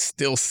smaller, but it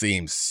still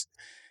seems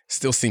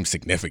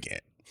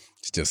significant.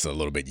 It's just a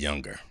little bit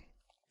younger.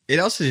 It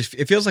also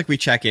it feels like we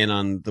check in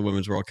on the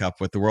Women's World Cup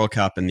with the World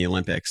Cup and the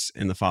Olympics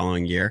in the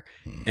following year.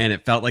 And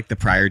it felt like the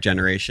prior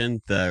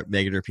generation, the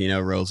Megan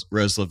Rapinoe,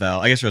 Rose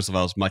Lavelle. I guess Rose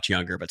Lavelle is much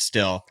younger, but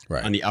still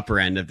on the upper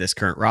end of this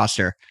current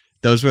roster.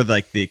 Those were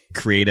like the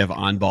creative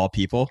on-ball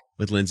people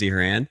with Lindsey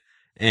Horan.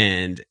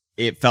 And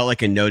it felt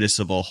like a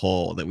noticeable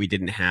hole that we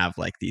didn't have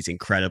like these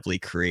incredibly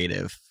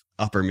creative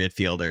upper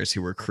midfielders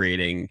who were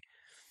creating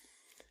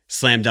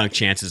slam dunk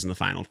chances in the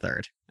final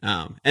third.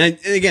 And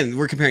again,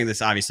 we're comparing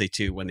this obviously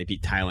to when they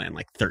beat Thailand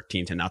like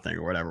 13-0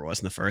 or whatever it was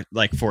in the first,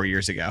 like 4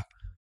 years ago.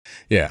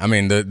 Yeah, I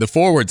mean the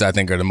forwards I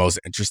think are the most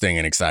interesting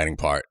and exciting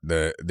part.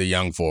 The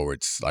young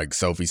forwards like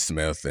Sophie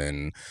Smith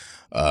and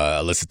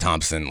Alyssa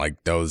Thompson,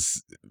 like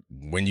those,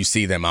 when you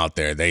see them out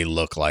there, they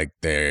look like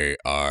they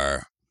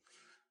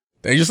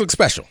just look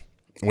special,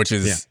 which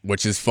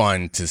is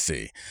fun to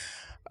see.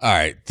 All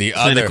right, the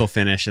clinical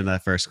finish in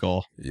that first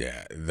goal.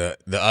 Yeah, the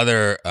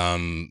other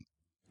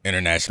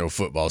international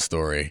football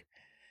story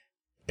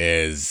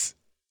is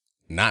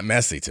not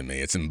Messi to me.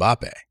 It's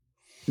Mbappe.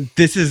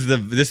 This is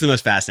the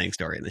most fascinating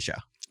story in the show.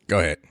 Go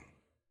ahead.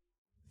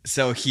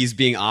 So he's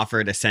being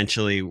offered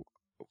essentially,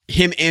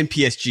 him and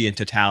PSG in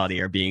totality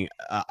are being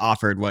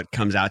offered what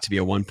comes out to be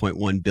a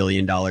 $1.1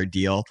 billion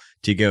deal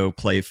to go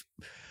play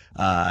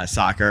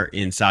soccer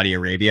in Saudi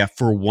Arabia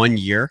for 1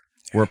 year,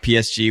 where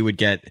PSG would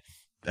get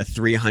a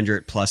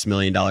 $300+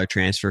 million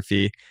transfer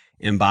fee.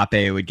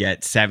 Mbappe would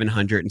get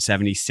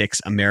 $776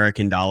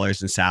 American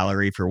dollars in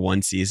salary for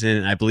one season.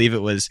 And I believe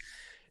it was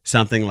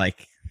something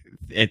like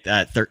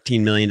 $13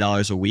 million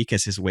a week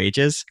as his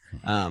wages.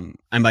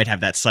 I might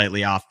have that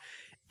slightly off.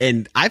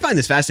 And I find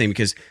this fascinating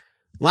because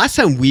last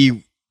time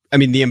the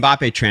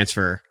Mbappe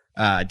transfer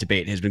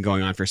debate has been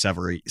going on for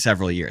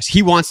several years.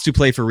 He wants to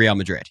play for Real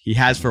Madrid. He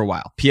has for a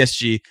while.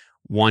 PSG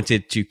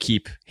wanted to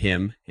keep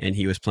him, and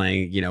he was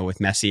playing, with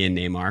Messi and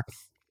Neymar.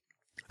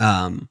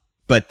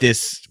 But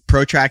this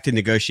protracted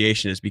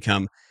negotiation has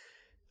become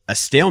a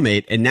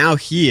stalemate, and now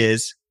he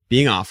is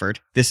being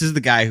offered. This is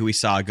the guy who we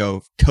saw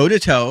go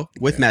toe-to-toe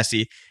with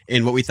Messi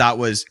in what we thought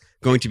was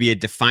going to be a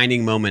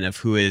defining moment of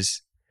who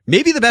is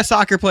maybe the best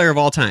soccer player of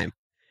all time.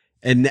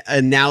 And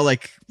now,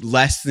 like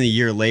less than a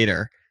year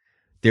later,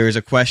 there is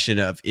a question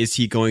of, is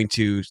he going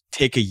to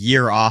take a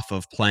year off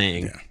of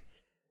playing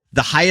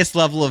the highest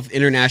level of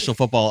international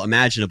football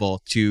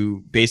imaginable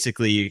to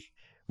basically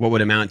what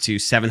would amount to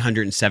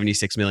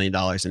 $776 million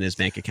in his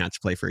bank account to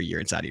play for a year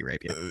in Saudi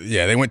Arabia.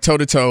 Yeah, they went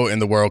toe-to-toe in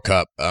the World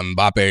Cup.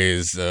 Mbappe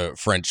is a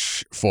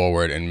French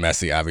forward and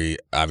Messi,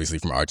 obviously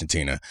from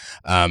Argentina.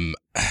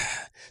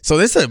 So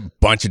there's a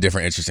bunch of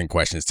different interesting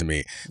questions to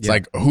me. It's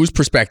like, whose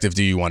perspective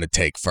do you want to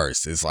take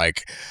first? It's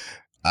like,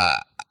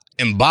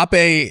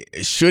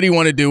 Mbappe, should he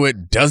want to do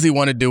it? Does he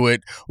want to do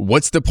it?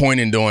 What's the point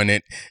in doing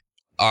it?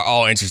 Are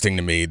all interesting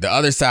to me. The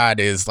other side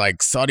is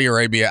like Saudi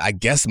Arabia. I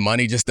guess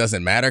money just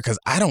doesn't matter, because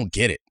I don't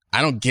get it.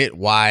 I don't get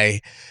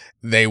why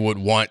they would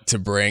want to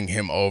bring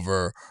him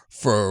over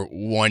for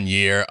 1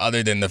 year,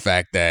 other than the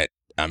fact that,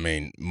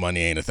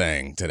 money ain't a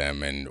thing to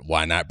them, and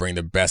why not bring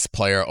the best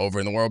player over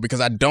in the world?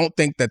 Because I don't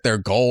think that their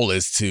goal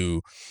is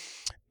to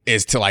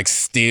like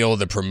steal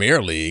the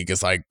Premier League.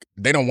 It's like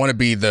they don't want to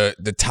be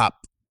the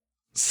top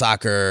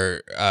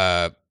soccer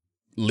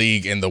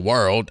league in the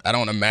world. I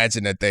don't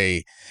imagine that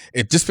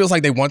it just feels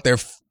like they want their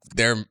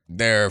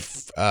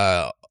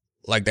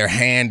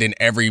hand in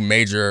every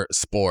major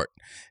sport,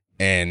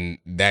 and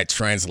that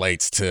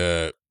translates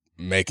to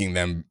making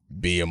them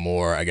be a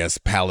more, I guess,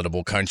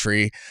 palatable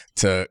country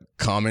to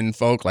common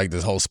folk, like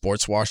this whole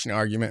sports washing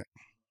argument.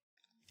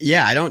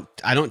 Yeah, I don't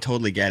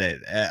totally get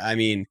it.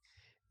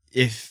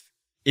 If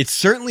it's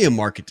certainly a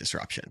market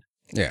disruption.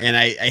 Yeah. And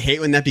I hate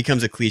when that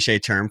becomes a cliche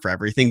term for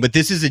everything, but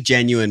this is a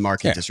genuine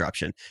market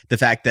disruption. The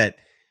fact that,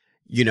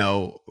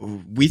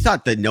 we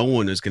thought that no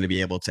one was going to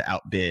be able to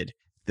outbid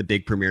the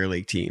big Premier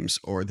League teams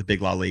or the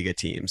big La Liga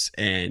teams.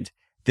 And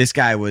this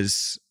guy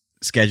was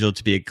scheduled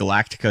to be a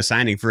Galactico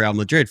signing for Real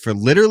Madrid for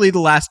literally the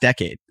last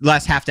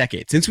half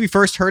decade. Since we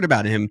first heard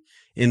about him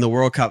in the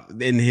World Cup,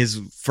 in his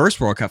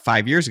first World Cup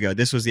 5 years ago,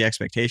 this was the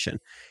expectation.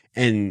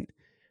 And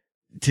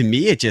to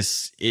me,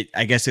 it's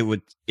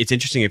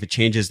interesting if it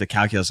changes the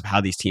calculus of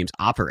how these teams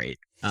operate.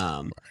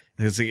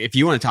 Because if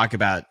you want to talk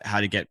about how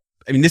to get,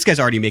 I mean, this guy's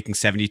already making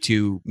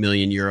 72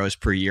 million euros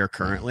per year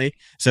currently.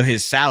 So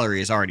his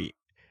salary is already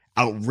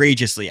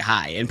outrageously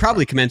high and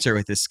probably commensurate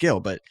with his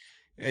skill. But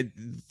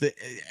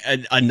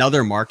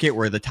another market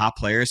where the top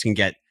players can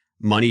get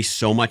money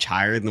so much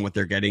higher than what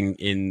they're getting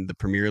in the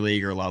Premier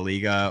League or La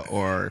Liga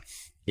or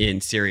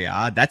in Serie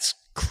A, that's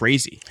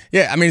crazy.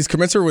 Yeah, I mean, it's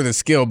commensurate with his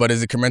skill, but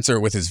is it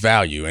commensurate with his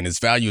value? And his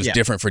value is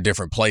different for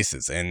different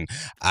places. And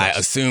I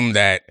assume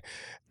that,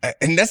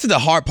 and that's the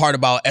hard part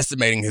about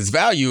estimating his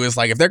value, is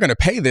like, if they're going to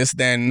pay this,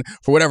 then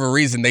for whatever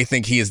reason, they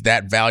think he is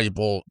that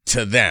valuable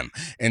to them.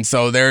 And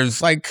so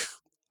there's like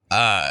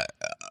a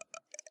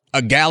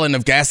gallon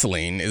of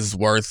gasoline is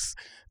worth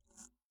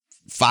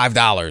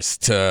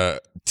 $5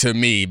 to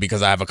me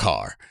because I have a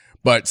car.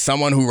 But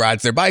someone who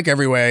rides their bike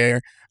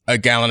everywhere, a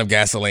gallon of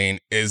gasoline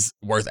is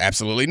worth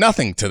absolutely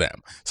nothing to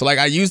them. So like,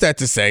 I use that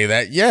to say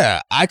that,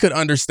 yeah, I could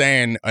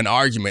understand an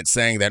argument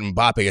saying that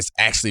Mbappe is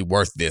actually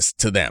worth this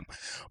to them,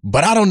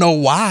 but I don't know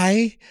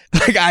why.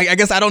 Like, I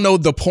guess I don't know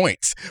the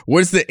points.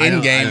 What's the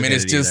end game? And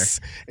it's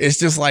just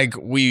like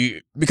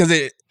because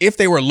if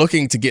they were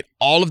looking to get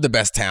all of the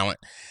best talent,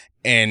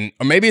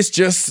 or maybe it's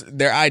just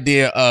their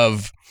idea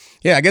of,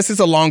 yeah, I guess it's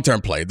a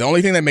long-term play. The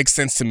only thing that makes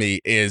sense to me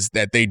is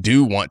that they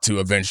do want to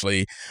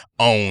eventually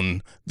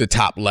own the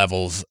top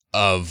levels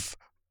of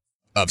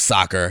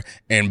soccer.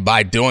 And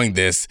by doing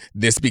this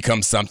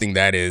becomes something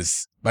that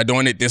is, by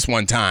doing it this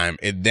one time,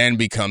 it then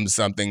becomes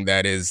something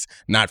that is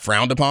not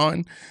frowned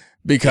upon,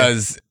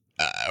 because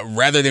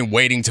rather than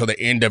waiting till the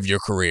end of your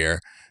career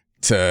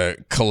to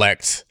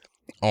collect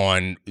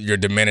on your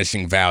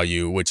diminishing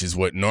value, which is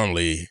what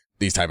normally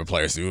these type of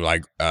players do,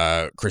 like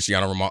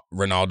Cristiano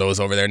Ronaldo is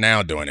over there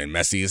now doing it.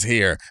 Messi is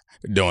here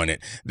doing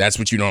it. That's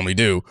what you normally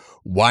do.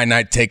 Why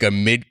not take a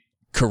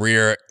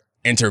mid-career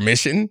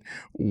intermission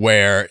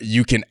where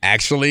you can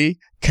actually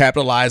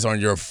capitalize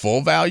on your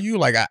full value?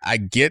 Like, I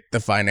get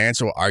the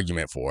financial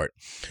argument for it.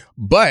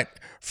 But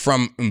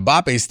from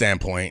Mbappe's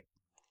standpoint,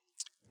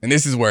 and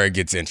this is where it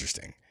gets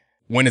interesting,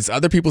 when it's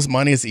other people's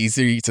money, it's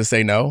easy to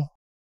say no.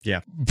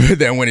 Yeah. But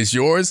then when it's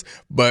yours,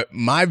 but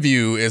my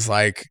view is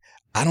like,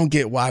 I don't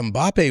get why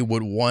Mbappe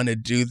would want to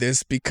do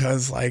this,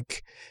 because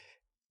like,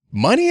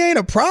 money ain't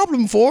a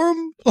problem for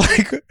him.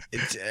 Like,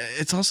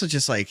 it's also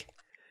just like,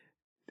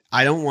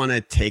 I don't want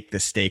to take the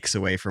stakes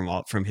away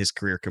from his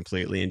career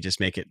completely and just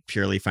make it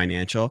purely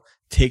financial.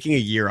 Taking a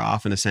year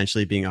off and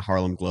essentially being a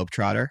Harlem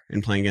Globetrotter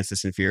and playing against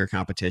this inferior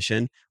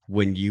competition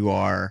when you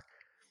are,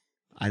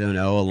 I don't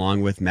know,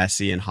 along with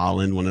Messi and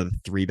Haaland, one of the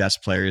three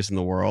best players in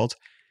the world,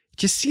 it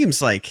just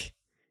seems like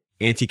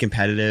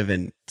anti-competitive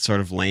and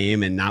sort of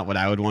lame and not what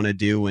I would want to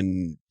do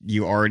when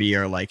you already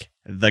are like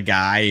the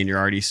guy and you're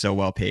already so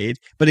well paid.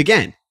 But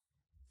again,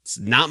 it's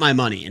not my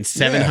money, and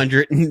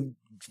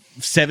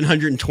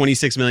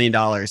 $726 million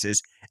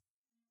is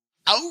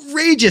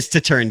outrageous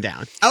to turn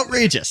down.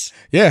 Outrageous.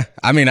 Yeah.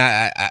 I mean,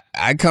 I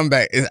come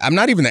back. I'm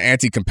not even the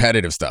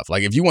anti-competitive stuff.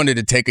 Like, if you wanted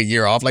to take a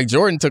year off, like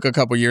Jordan took a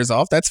couple years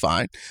off, that's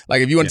fine.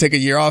 Like, if you want to take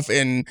a year off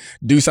and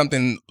do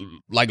something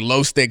like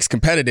low stakes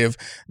competitive,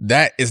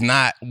 that is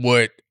not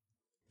what.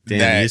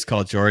 Damn, you just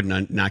called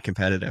Jordan not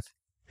competitive.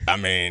 I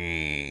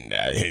mean,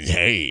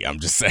 hey,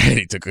 I'm just saying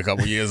he took a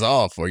couple years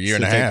off for a year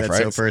and a half,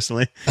 right? So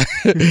personally,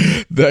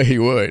 that he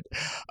would.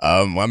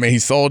 I mean, he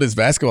sold his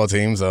basketball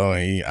team, so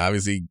he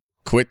obviously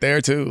quit there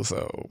too.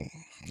 So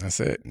that's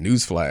it.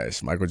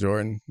 Newsflash: Michael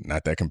Jordan,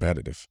 not that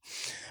competitive.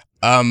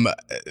 I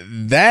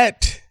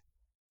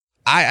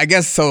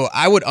guess so.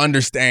 I would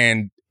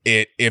understand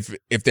it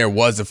if there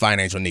was a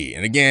financial need.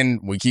 And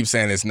again, we keep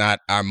saying it's not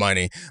our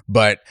money,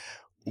 but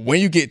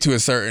when you get to a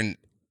certain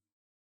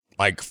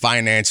like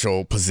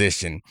financial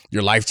position,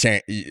 your life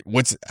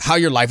how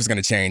your life is going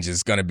to change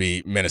is going to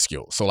be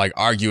minuscule. So like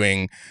I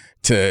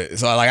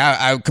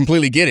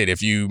completely get it.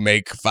 If you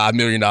make $5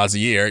 million a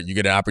year, you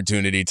get an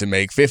opportunity to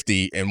make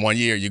 50 in 1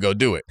 year, you go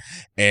do it.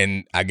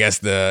 And I guess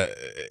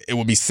it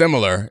will be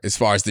similar as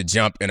far as the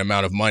jump in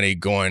amount of money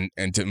going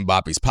into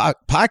Mbappe's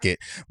pocket.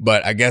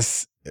 But I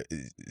guess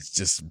it's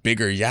just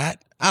bigger yacht.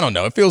 I don't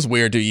know. It feels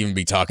weird to even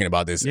be talking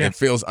about this. Yeah. It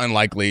feels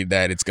unlikely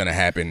that it's going to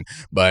happen,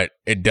 but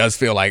it does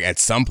feel like at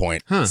some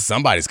point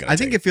somebody's going to. I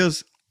think it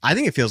feels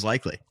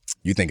likely.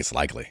 You think it's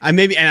likely?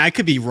 And I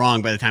could be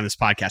wrong by the time this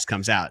podcast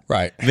comes out.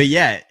 Right. But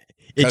yeah,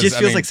 it just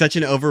feels like such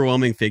an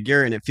overwhelming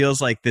figure, and it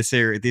feels like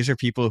these are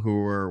people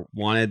who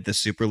wanted the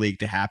Super League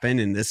to happen,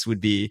 and this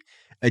would be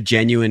a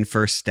genuine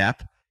first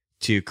step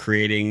to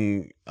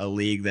creating a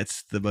league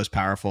that's the most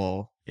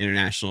powerful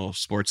international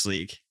sports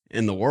league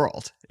in the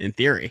world, in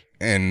theory.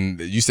 And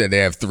you said they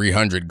have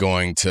 300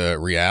 going to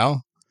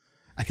Real?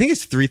 I think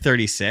it's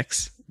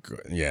 336.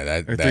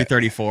 that or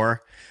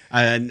 334.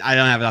 I don't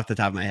have it off the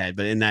top of my head,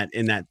 but in that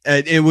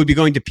it would be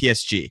going to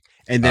PSG,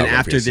 and then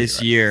after PSG, this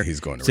right. year, He's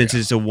going to since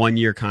Real. it's a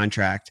 1-year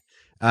contract,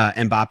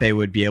 Mbappe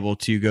would be able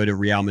to go to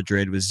Real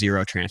Madrid with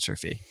 0 transfer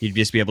fee. He'd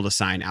just be able to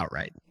sign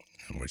outright,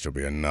 which will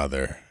be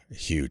another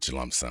huge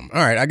lump sum.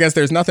 All right, I guess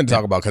there's nothing to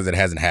talk about because it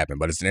hasn't happened,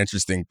 but it's an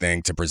interesting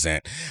thing to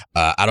present.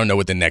 I don't know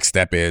what the next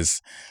step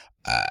is.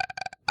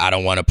 I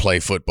don't want to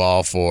play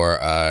football for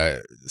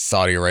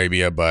Saudi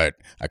Arabia, but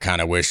I kind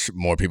of wish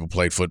more people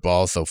played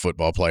football so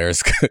football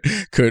players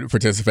could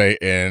participate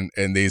in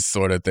these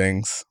sort of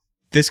things.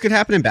 This could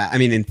happen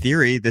in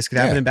theory, this could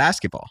happen in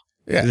basketball.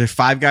 Yeah. There's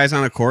 5 guys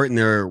on a court, and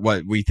there are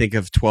what we think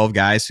of 12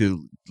 guys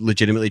who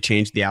legitimately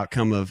changed the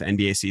outcome of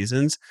NBA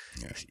seasons.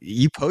 Yeah.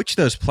 You poach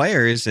those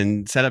players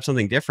and set up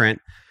something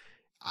different.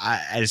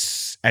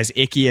 As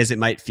icky as it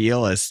might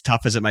feel, as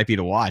tough as it might be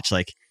to watch,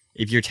 like,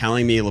 if you're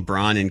telling me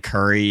LeBron and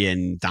Curry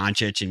and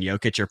Doncic and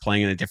Jokic are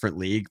playing in a different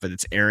league, but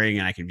it's airing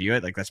and I can view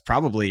it, like, that's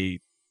probably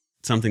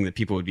something that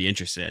people would be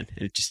interested in.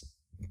 And it just,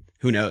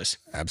 who knows?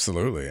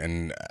 Absolutely.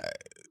 And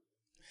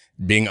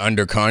being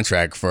under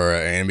contract for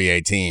an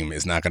NBA team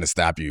is not going to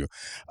stop you.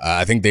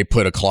 I think they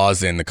put a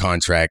clause in the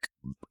contract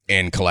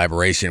in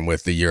collaboration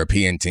with the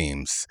European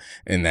teams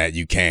in that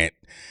you can't.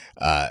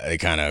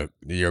 The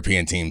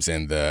European teams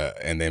and the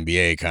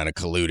NBA kind of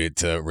colluded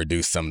to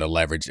reduce some of the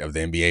leverage of the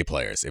NBA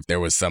players. If there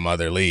was some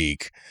other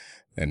league,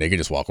 then they could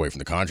just walk away from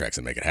the contracts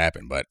and make it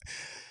happen. But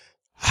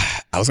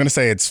I was going to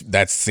say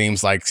that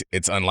seems like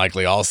it's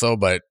unlikely also,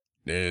 but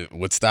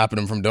what's stopping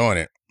them from doing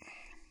it?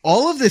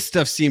 All of this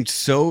stuff seemed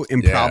so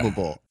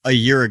improbable a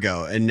year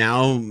ago. And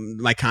now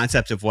my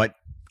concept of what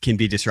can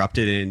be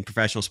disrupted in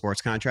professional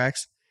sports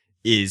contracts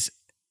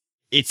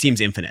it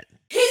seems infinite.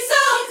 He's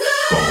so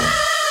good!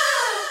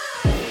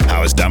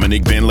 How has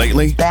Domonique been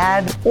lately?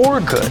 Bad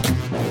or good?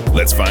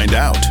 Let's find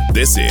out.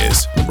 This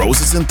is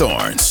Roses and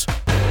Thorns.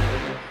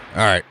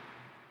 All right.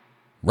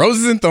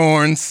 Roses and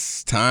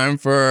Thorns. Time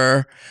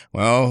for,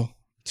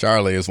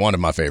 Charlie is one of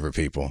my favorite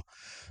people.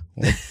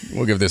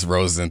 We'll give this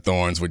Roses and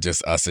Thorns with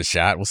just us a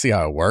shot. We'll see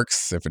how it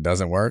works. If it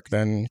doesn't work,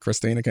 then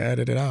Christina can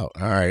edit it out.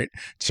 All right.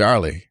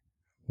 Charlie,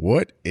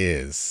 what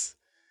is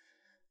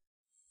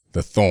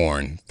the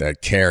thorn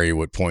that Carrie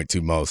would point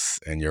to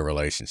most in your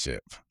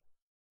relationship?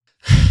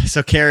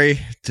 So Carrie,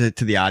 to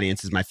the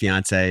audience, is my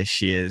fiance.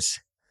 She is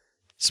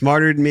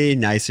smarter than me,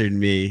 nicer than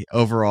me,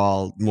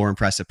 overall more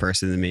impressive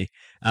person than me.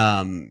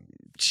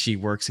 She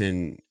works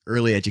in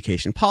early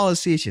education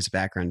policy. She has a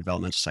background in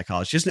developmental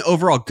psychology. She's an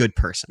overall good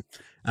person.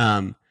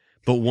 But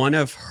one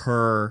of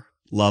her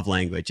love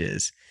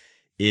languages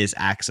is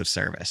acts of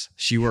service.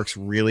 She works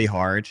really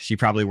hard. She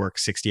probably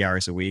works 60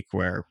 hours a week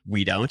where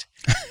we don't.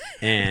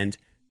 And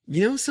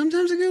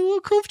sometimes I get a little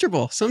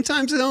comfortable.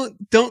 Sometimes I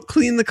don't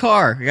clean the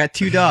car. I got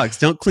 2 dogs.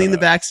 Don't clean the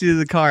backseat of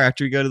the car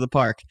after we go to the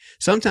park.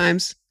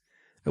 Sometimes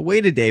I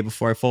wait a day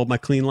before I fold my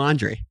clean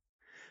laundry.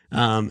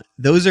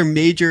 Those are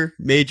major,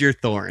 major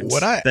thorns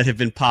that have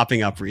been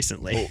popping up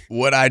recently.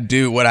 What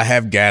I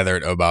have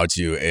gathered about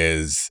you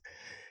is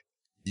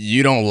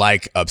you don't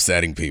like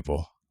upsetting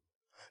people.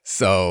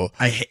 So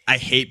I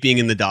hate being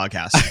in the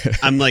doghouse.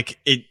 I'm like,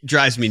 it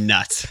drives me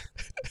nuts.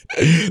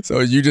 So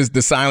you just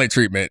the silent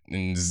treatment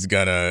and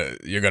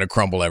you're gonna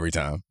crumble every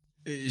time.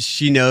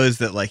 She knows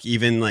that, like,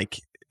 even like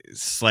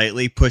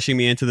slightly pushing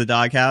me into the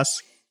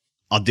doghouse,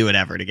 I'll do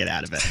whatever to get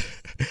out of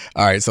it.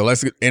 All right, so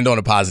let's end on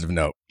a positive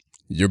note.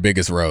 Your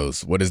biggest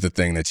rose. What is the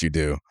thing that you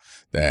do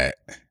that?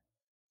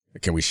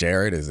 Can we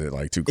share it? Is it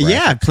like too graphic?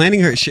 Yeah, I'm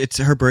planning her. It's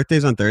her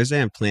birthday's on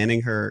Thursday. I'm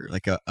planning her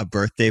like a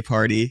birthday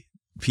party.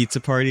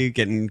 Pizza party,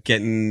 getting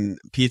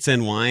pizza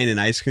and wine and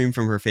ice cream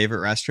from her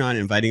favorite restaurant,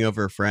 inviting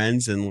over her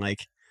friends, and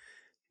like,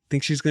 I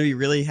think she's going to be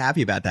really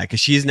happy about that because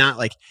she's not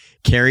like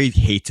Carrie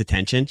hates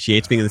attention. She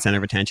hates being in the center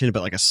of attention,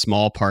 but like a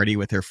small party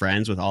with her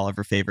friends with all of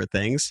her favorite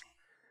things,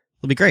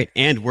 it'll be great.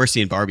 And we're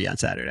seeing Barbie on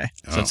Saturday,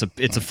 so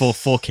it's a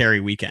full Carrie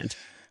weekend.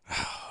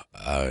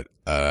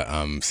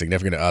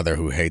 Significant other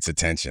who hates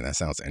attention. That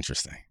sounds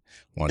interesting.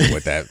 Wonder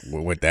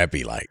what would that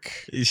be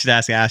like? You should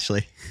ask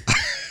Ashley.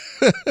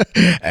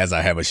 As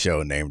I have a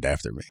show named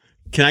after me.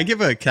 Can I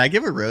give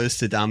a rose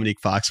to Domonique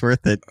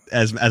Foxworth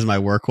as my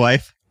work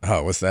wife?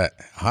 Oh, what's that?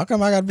 How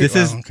come I got to be?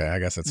 Okay, I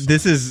guess it's.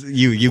 This is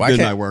you. You've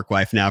been my work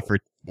wife now for 2.5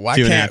 years. Why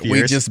can't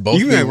we just both?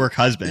 You can be my work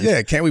husband.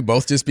 Yeah, can't we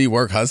both just be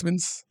work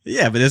husbands?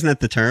 Yeah, but isn't that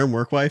the term,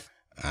 work wife?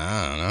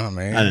 I don't know,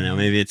 man. I don't know.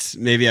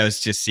 Maybe I was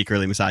just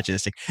secretly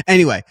misogynistic.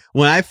 Anyway,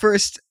 when I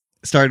first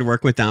started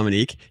working with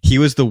Domonique, he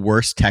was the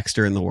worst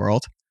texter in the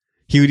world.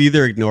 He would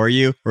either ignore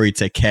you, or he'd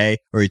say K,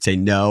 or he'd say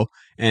no,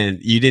 and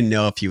you didn't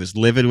know if he was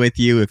livid with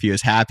you, if he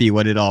was happy,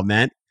 what it all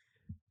meant.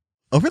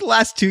 Over the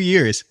last 2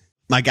 years,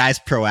 my guy's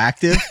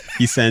proactive.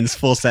 He sends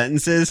full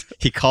sentences.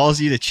 He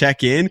calls you to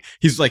check in.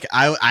 He's like,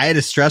 I had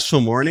a stressful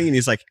morning, and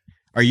he's like,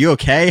 are you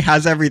okay?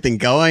 How's everything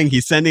going?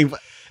 He's sending. And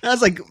I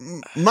was like,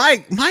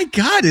 my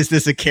God, is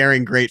this a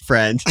caring, great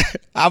friend?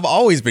 I've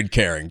always been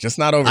caring, just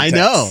not over text. I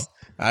know.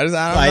 I'm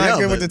not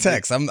good with the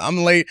text. I'm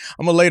late.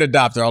 I'm a late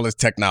adopter. All this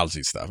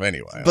technology stuff.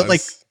 Anyway, but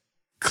like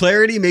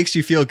clarity makes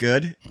you feel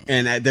good,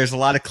 and there's a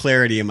lot of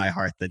clarity in my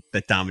heart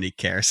that Domonique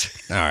cares.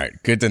 All right,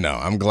 good to know.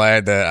 I'm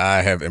glad that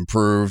I have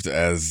improved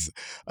as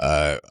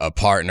a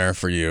partner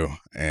for you,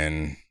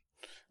 and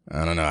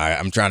I don't know.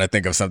 I'm trying to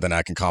think of something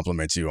I can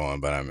compliment you on,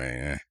 but I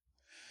mean,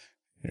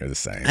 you're the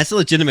same. That's a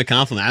legitimate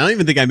compliment. I don't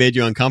even think I made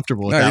you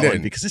uncomfortable with that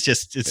one because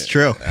it's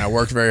true. I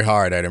worked very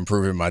hard at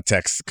improving my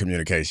text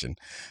communication.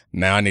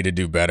 Now I need to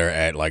do better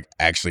at like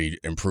actually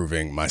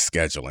improving my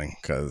scheduling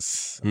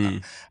because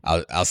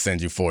I'll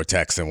send you 4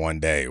 texts in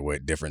one day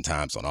with different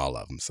times on all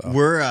of them. So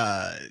we're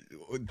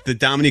the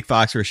Domonique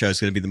Foxworth show is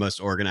going to be the most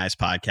organized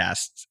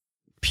podcast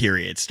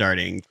period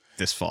starting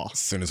this fall. As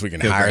soon as we can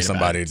hire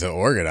somebody to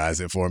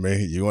organize it for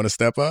me, you want to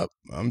step up?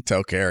 I'm gonna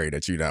tell Carrie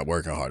that you're not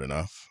working hard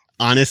enough.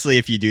 Honestly,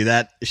 if you do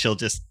that, she'll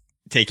just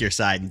take your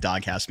side and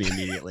doghouse me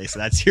immediately. So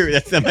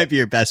that might be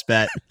your best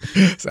bet.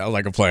 Sounds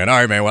like a plan. All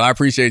right, man. Well, I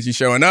appreciate you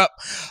showing up.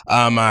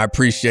 I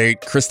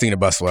appreciate Christina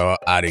Buswell,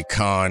 Adi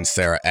Khan,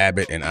 Sarah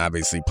Abbott, and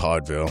obviously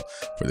Podville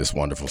for this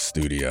wonderful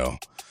studio.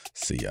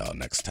 See y'all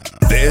next time.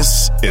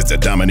 This is the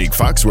Domonique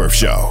Foxworth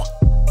Show.